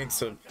climb the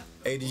ranks of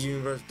AEW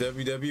Universe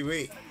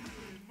WWE.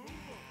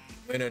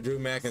 Winner Drew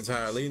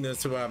McIntyre leading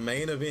us to our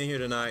main event here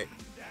tonight.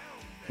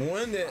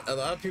 One that a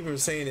lot of people are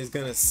saying is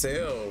going to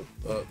sell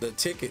the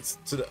tickets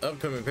to the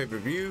upcoming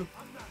pay-per-view.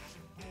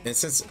 And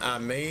since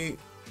I'm just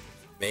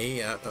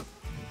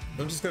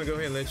going to go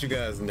ahead and let you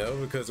guys know,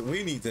 because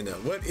we need to know.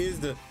 What is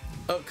the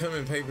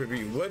upcoming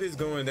pay-per-view? What is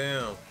going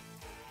down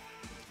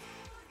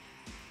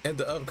at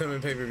the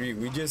upcoming pay-per-view?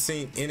 We just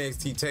seen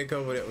NXT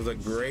TakeOver. That was a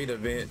great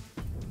event.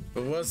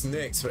 But what's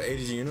next for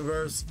AEW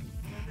Universe?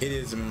 It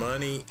is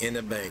Money in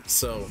the Bank.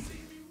 So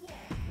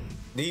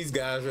these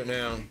guys right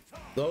now,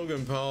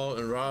 Logan Paul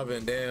and Rob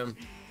Van Dam,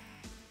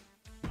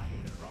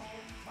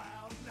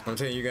 I'm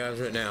telling you guys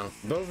right now,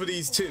 both of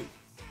these two,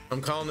 I'm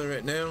calling it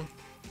right now,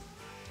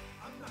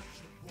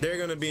 they're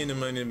gonna be in the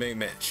Money in the Bank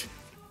match.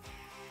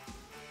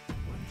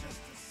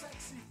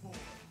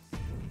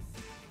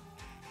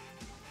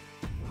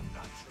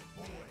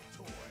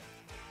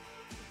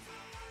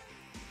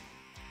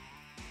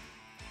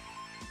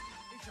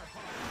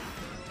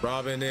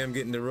 Rob and them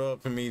getting the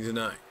rub for me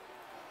tonight.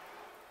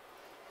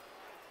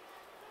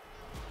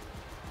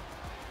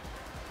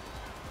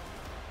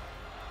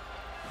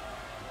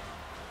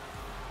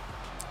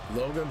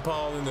 Logan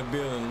Paul in the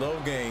building.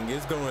 Logan,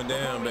 it's going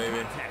down,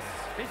 baby.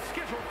 It's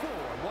scheduled for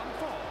one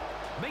fall.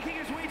 Making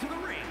his way to the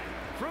ring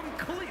from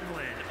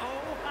Cleveland,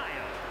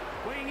 Ohio.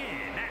 Weighing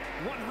in at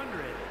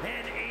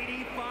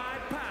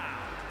 185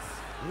 pounds,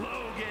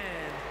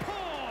 Logan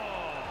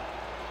Paul.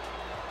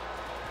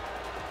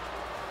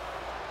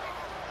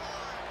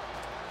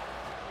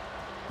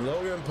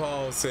 Logan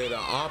Paul said an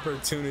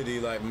opportunity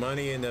like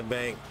Money in the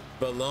Bank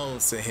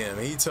belongs to him.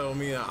 He told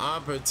me an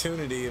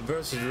opportunity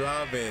versus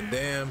Rob Van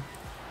Dam,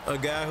 a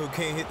guy who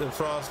can't hit the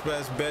frost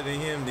splash better than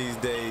him these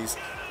days,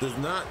 does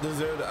not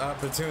deserve the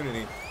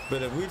opportunity.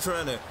 But if we're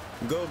trying to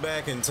go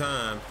back in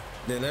time,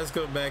 then let's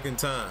go back in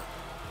time.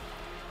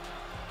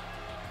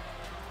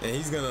 And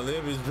he's gonna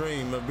live his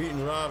dream of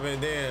beating Rob Van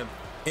Dam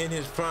in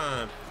his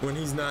prime when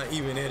he's not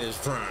even in his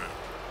prime.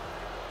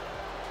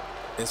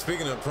 And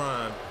speaking of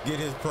prime, get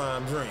his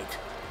prime drink.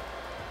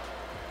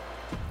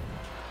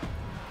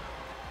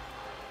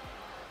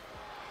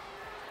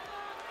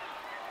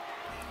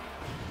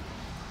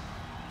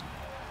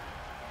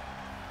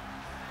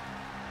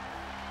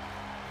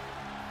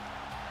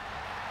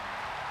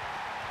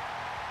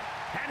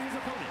 And his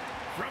opponent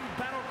from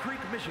Battle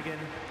Creek, Michigan,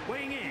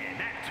 weighing in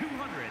at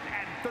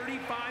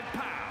 235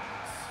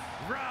 pounds,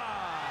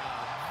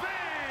 Rob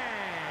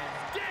Van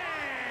Dam.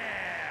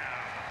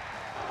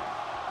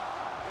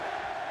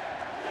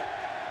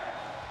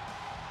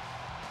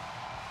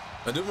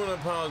 I do want to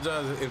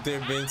apologize if there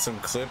have been some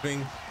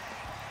clipping.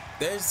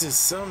 There's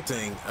just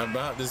something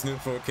about this new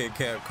 4K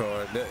cap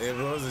card that it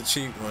was a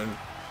cheap one,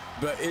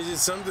 but it's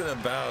just something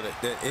about it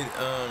that it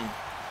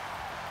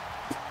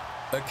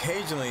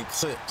occasionally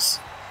clips.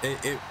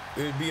 It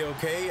would be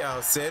okay,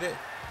 I'll set it,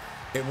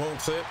 it won't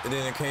clip, and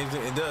then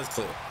occasionally it does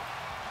clip.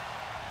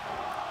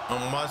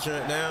 I'm watching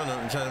it now and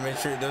I'm trying to make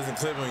sure it doesn't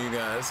clip on you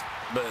guys,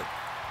 but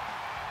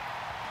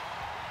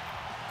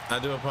I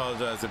do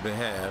apologize if it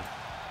have.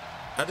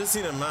 I just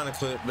seen a minor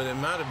clip, but it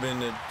might have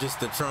been just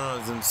the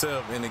Trons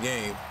themselves in the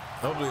game.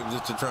 Hopefully it was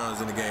just the Trons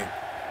in the game.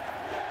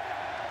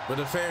 But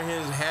the fan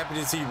here is happy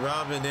to see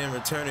Rob Van Dam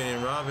returning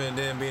and Rob Van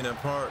Dam being a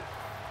part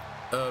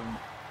of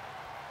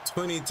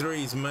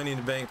 23's Money in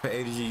the Bank for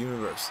AEW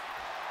Universe.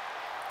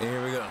 And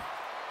here we go.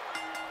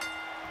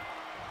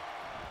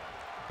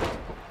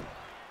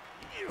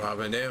 Rob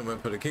Van Dam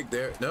went for the kick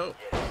there. Nope.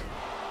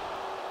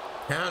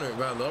 Countered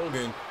by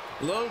Logan.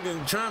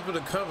 Logan trying for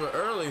the cover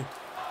early.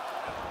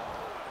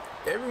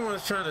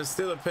 Everyone's trying to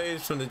steal a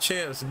page from the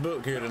champ's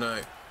book here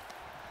tonight.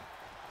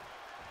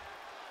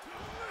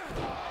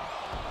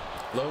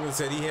 Logan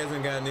said he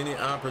hasn't gotten any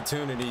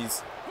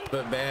opportunities,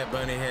 but Bad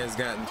Bunny has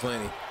gotten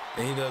plenty.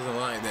 And he doesn't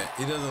like that.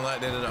 He doesn't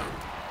like that at all.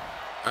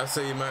 I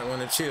say you might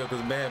want to chill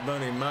because Bad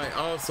Bunny might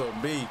also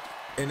be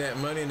in that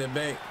Money in the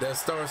Bank, that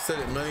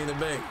star-studded Money in the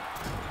Bank.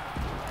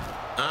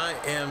 I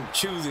am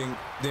choosing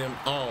them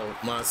all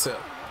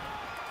myself.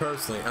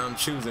 Personally, I'm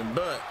choosing,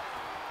 but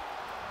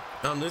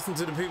I'm listening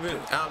to the people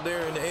out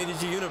there in the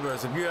AEW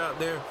Universe. If you're out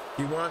there,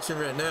 you're watching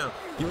right now,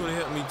 you want to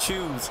help me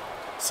choose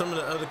some of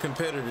the other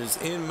competitors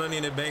in Money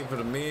in the Bank for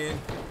the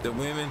men, the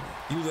women,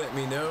 you let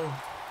me know.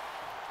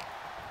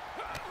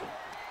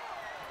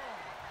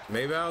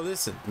 Maybe I'll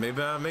listen.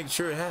 Maybe I'll make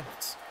sure it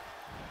happens.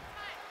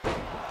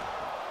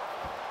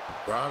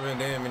 Rob Van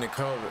Dam in the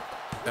cover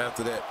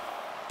after that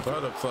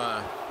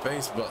butterfly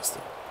face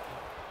buster.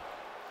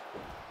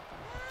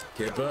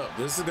 Keep up.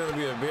 This is going to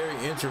be a very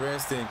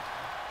interesting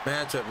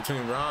matchup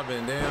between Rob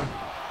Van Dam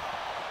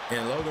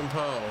and Logan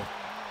Paul.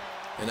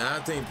 And I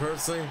think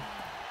personally,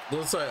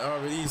 looks like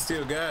RVD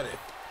still got it.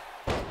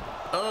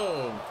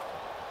 Oh,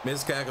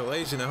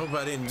 miscalculation. I hope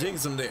I didn't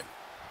jinx him there.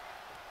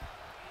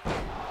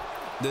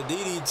 The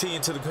DDT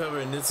into the cover,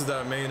 and this is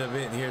our main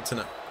event here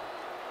tonight.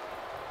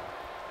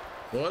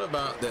 What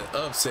about the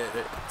upset?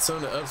 Some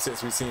of the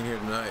upsets we've seen here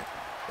tonight.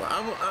 Well,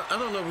 I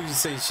don't know if we can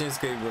say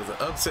Shinsuke was an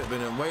upset, but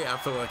in a way I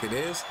feel like it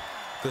is.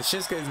 Because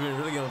Shinsuke's been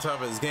really on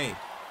top of his game.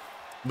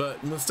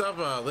 But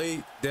Mustafa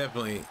Ali,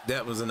 definitely,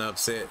 that was an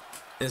upset.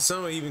 And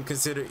some would even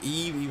consider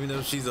Eve, even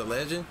though she's a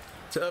legend,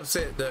 to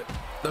upset the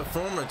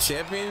former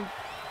champion.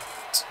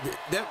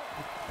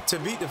 To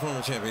beat the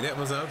former champion, that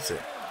was an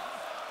upset.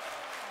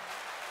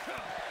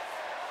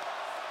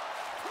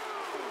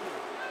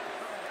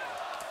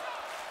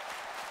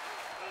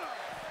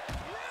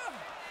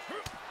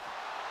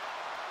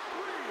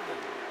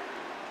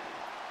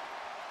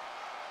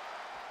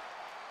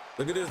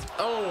 Look at this.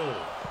 Oh,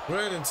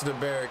 right into the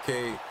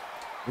barricade.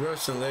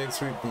 Russian leg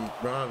sweep from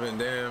Rob Van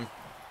Dam.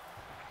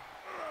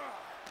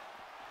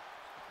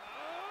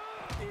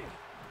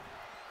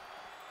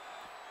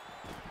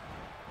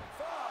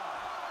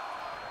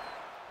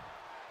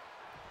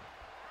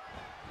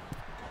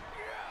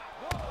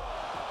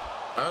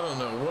 I don't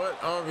know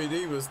what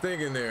RVD was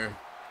thinking there.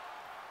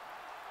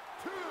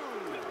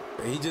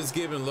 He just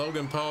giving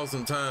Logan Paul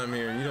some time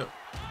here. You know,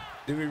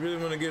 do we really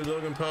want to give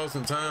Logan Paul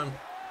some time?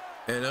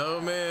 And oh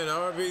man,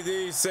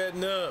 RVD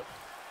setting up.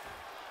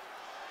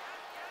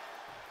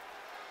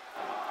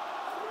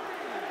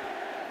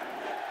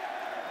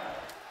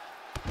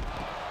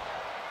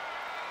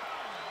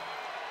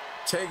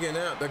 Taking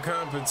out the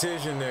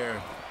competition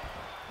there.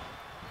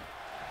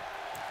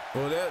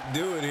 Will that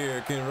do it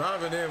here? Can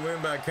Rob Van Dam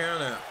win by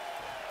count out?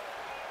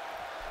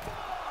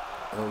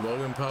 Oh,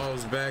 Logan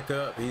Paul's back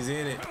up. He's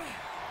in it.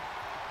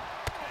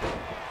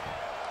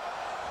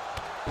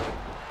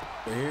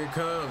 And here it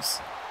comes.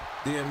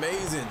 The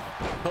amazing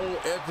whole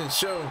effing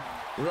show,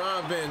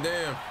 Rob Van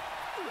Dam.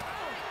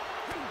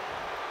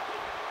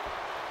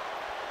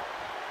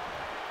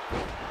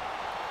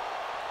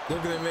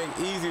 Looking to make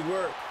easy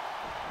work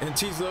and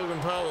teach Logan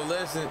Paul a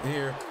lesson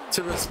here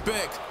to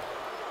respect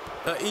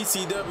a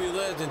ECW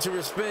legend, to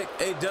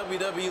respect a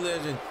WWE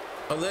legend,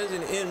 a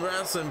legend in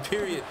wrestling,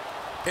 period,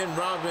 in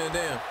Rob Van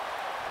Dam.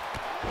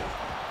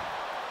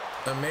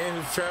 A man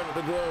who's traveled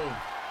the globe.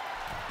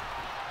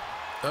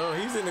 Oh,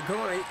 he's in the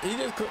corner.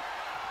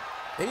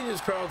 He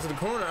just crawled to the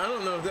corner. I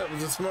don't know if that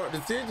was a smart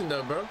decision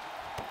though, bro.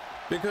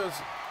 Because,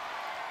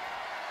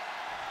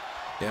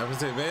 yeah, I would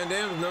say Van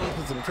Dam's known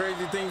for some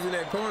crazy things in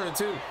that corner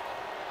too.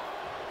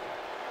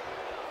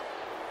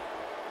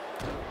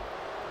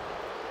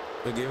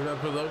 But give it up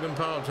for Logan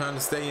Paul trying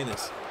to stay in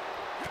this.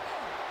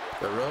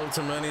 The road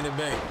to Money in the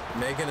Bank.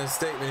 Making a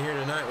statement here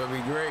tonight would be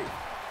great.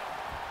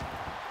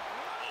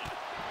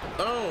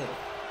 Oh.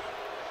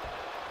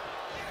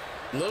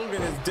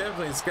 Logan is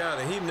definitely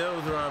scouted. He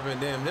knows Rob Van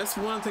Dam. That's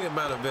one thing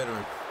about a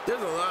veteran.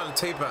 There's a lot of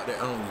tape out there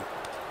on you.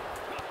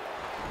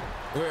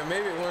 Where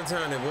maybe at one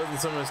time there wasn't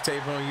so much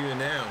tape on you, and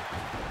now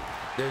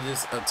there's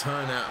just a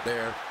ton out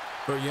there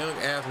for young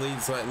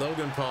athletes like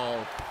Logan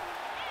Paul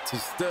to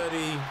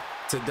study,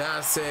 to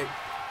dissect,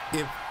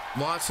 if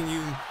watching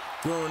you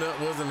growing up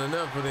wasn't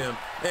enough for them.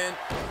 And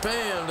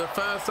bam, the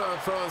 5-star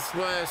frog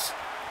splash.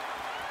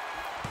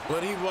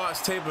 Whether he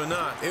watched tape or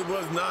not, it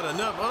was not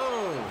enough.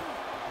 Oh!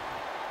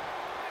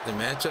 The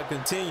matchup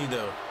continued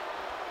though.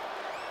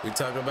 We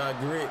talk about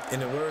grit in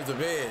the words of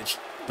Edge,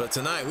 but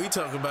tonight we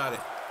talk about it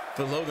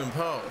for Logan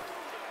Paul.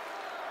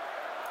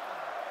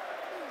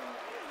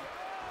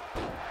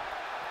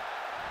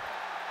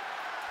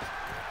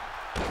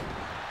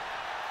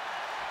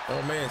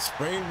 Oh man,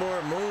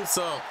 springboard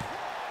moonsault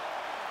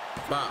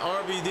by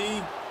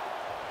RVD,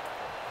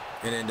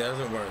 and it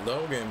doesn't work.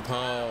 Logan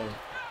Paul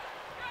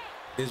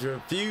is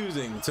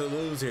refusing to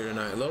lose here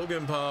tonight.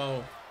 Logan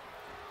Paul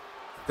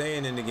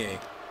staying in the game.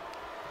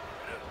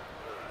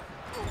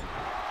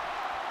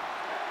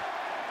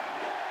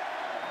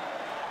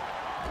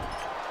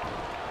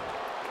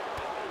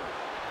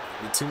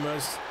 Too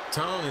much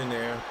tone in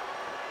there.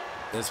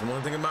 That's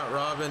one thing about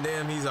Rob Van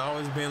Dam. He's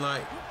always been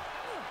like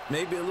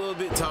maybe a little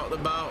bit talked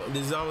about.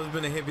 There's always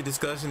been a heavy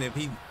discussion if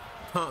he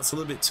punts a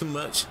little bit too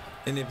much,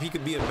 and if he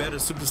could be a better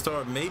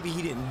superstar, maybe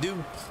he didn't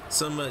do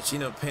so much, you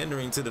know,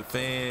 pandering to the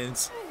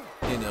fans,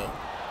 you know,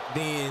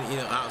 being, you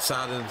know,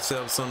 outside of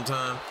himself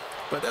sometimes.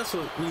 But that's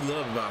what we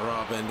love about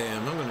Rob Van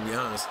Dam. I'm gonna be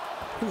honest.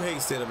 Who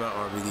hates that about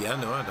RVD?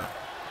 I know I don't.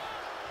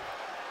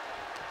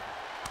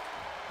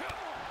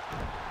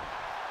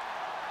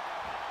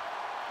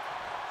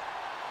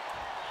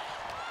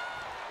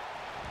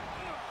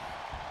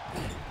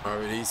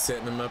 Already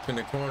setting him up in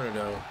the corner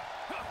though.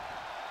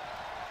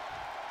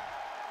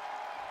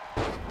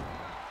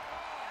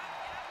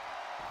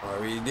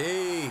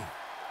 RVD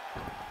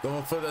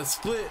going for the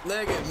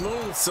split-legged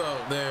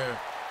moonsault there.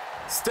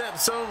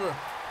 Steps over,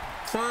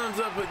 climbs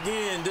up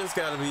again. This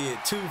got to be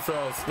it. 2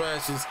 frog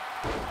splashes.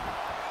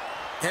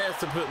 Has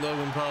to put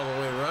Logan Paul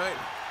away, right?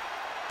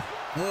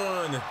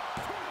 1,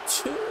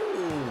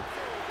 2,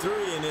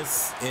 3, and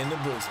it's in the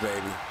books,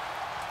 baby.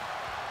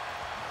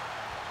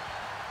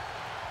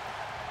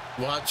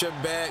 Watch your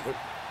back.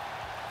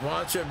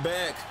 Watch your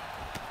back.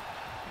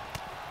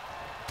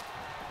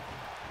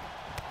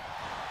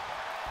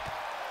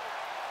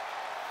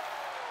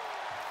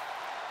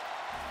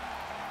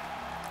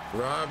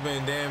 Rob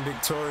and Dan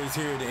victorious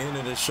here at the end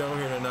of the show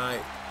here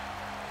tonight.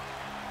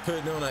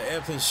 Putting on an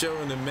epic show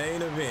in the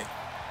main event.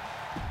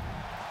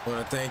 I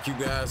want to thank you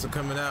guys for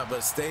coming out,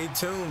 but stay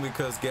tuned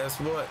because guess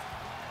what?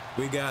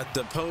 We got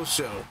the post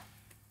show,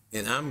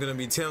 and I'm going to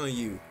be telling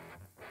you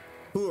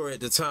who are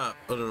at the top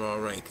of the Raw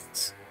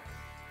rankings.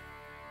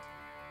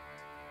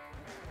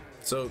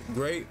 So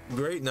great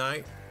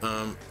night.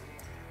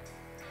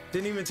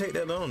 Didn't even take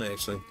that long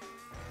actually.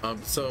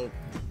 So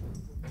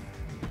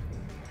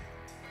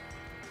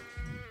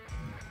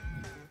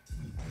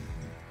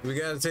we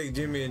got to take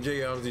Jimmy and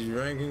Jay off these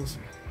rankings,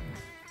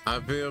 I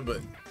feel,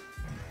 but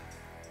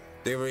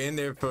they were in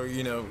there for,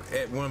 you know,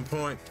 at one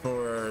point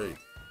for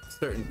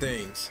certain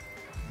things.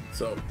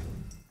 So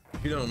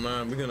if you don't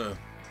mind, we're gonna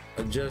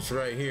adjust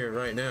right here,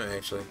 right now,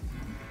 actually.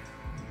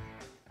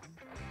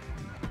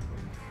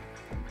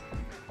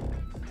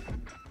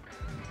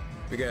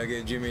 We gotta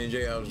get Jimmy and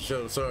Jay out of the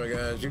show. Sorry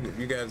guys, you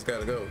guys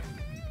gotta go.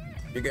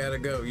 You gotta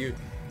go.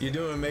 You're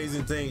doing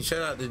amazing things.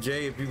 Shout out to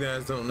Jay. If you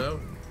guys don't know,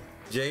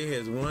 Jay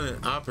has won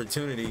an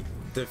opportunity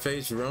to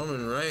face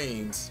Roman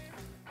Reigns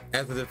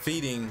after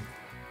defeating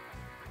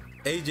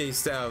AJ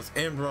Styles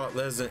and Brock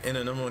Lesnar in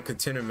a #1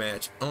 contender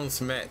match on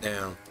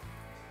SmackDown.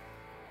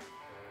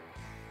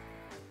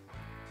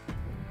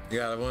 You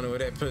gotta wonder where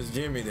that puts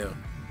Jimmy though.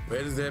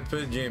 Where does that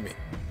put Jimmy?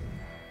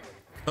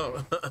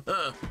 Oh,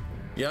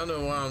 y'all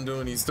know why I'm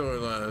doing these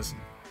storylines.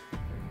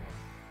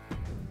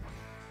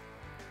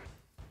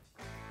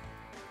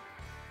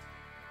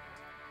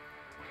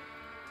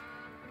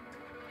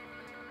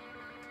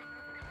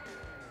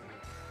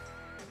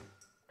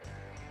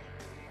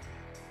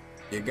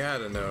 You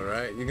gotta know,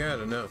 right? You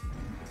gotta know.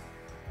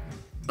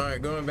 All right,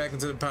 going back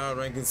into the power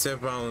rankings,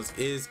 Seth Rollins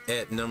is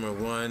at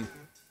 #1.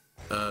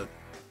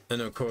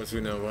 And of course, we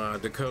know why.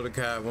 Dakota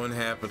Kai, one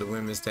half of the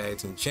women's tag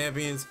team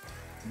champions.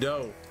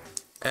 Though,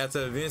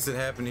 after events that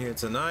happened here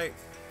tonight,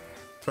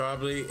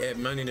 probably at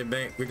Money in the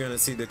Bank, we're gonna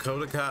see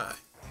Dakota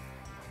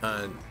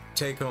Kai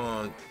take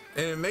on,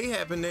 and it may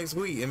happen next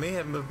week. It may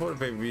happen before the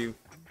pay-per-view.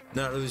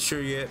 Not really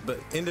sure yet, but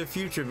in the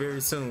future,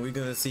 very soon, we're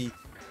gonna see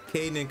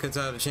Caden and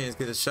Katana Chance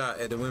get a shot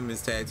at the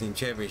women's tag team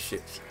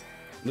championships.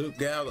 Luke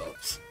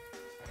Gallows,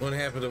 one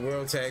half of the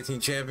world tag team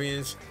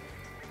champions,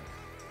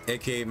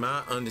 aka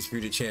my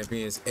undisputed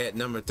champions, at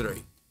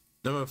 #3.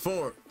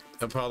 #4,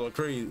 Apollo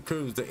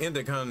Crews, the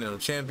Intercontinental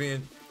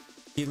Champion.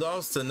 He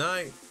lost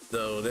tonight,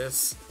 though.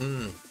 That's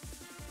and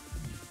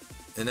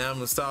now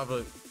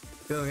Mustafa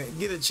gonna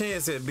get a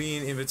chance at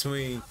being in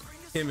between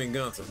him and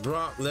Gunther.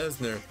 Brock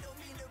Lesnar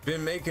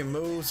been making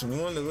moves.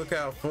 One to look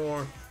out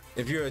for.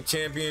 If you're a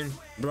champion,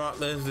 Brock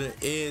Lesnar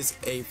is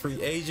a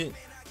free agent.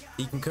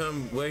 He can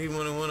come where he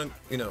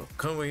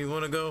come where he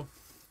wanna go.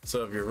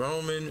 So if you're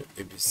Roman,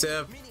 if you're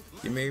Seth,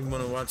 you may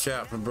want to watch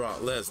out for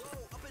Brock Lesnar.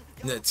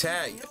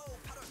 Natalya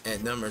at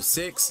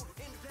 #6,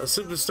 a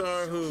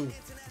superstar who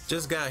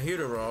just got here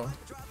to Raw.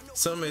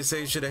 Some may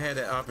say should have had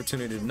that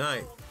opportunity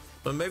tonight,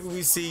 but maybe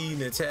we see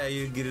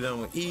Natalya get it on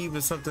with Eve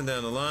or something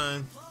down the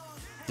line.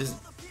 Just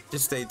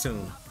stay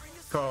tuned.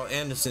 Carl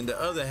Anderson,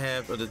 the other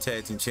half of the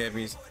tag team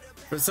champions.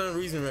 For some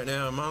reason right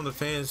now, among the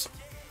fans,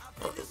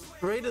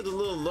 rated a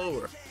little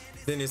lower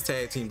than his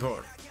tag team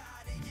partner.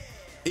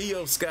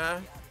 Io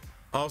Sky,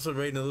 also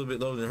rated a little bit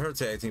lower than her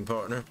tag team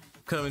partner,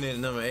 coming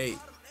in at #8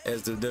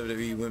 as the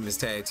WWE Women's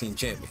Tag Team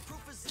Champion.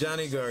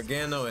 Johnny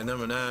Gargano at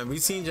 #9.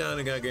 We've seen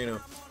Johnny Gargano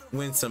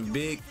win some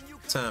big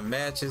time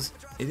matches.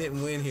 He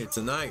didn't win here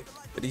tonight,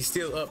 but he's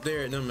still up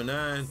there at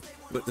 #9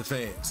 with the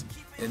fans.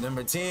 And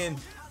 #10,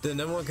 the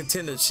 #1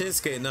 contender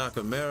Shinsuke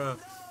Nakamura,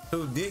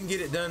 who didn't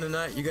get it done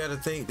tonight. You got to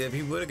think that if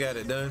he would have got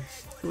it done,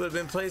 he would have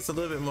been placed a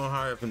little bit more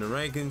higher up in the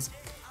rankings.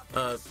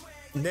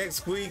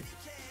 Next week,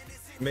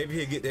 maybe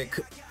he'll get that,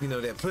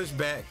 that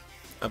pushback.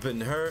 I'm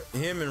putting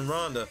him and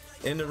Ronda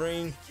in the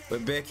ring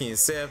with Becky and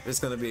Seth. It's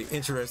going to be an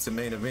interesting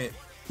main event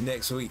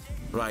next week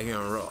right here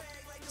on Raw.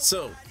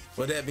 So,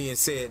 with that being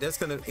said, that's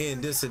going to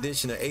end this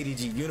edition of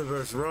ADG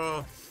Universe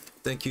Raw.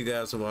 Thank you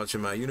guys for watching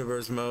my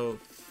Universe mode.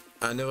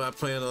 I know I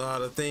plan a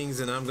lot of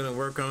things and I'm going to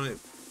work on it.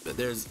 But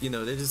there's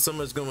just so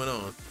much going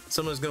on.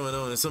 So much going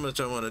on and so much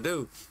I want to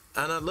do.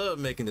 And I love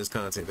making this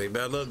content, baby.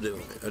 I love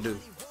doing it. I do.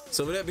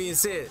 So with that being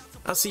said,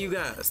 I'll see you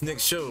guys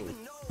next show,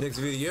 next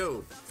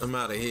video. I'm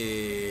out of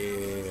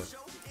here.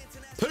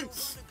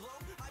 Peace.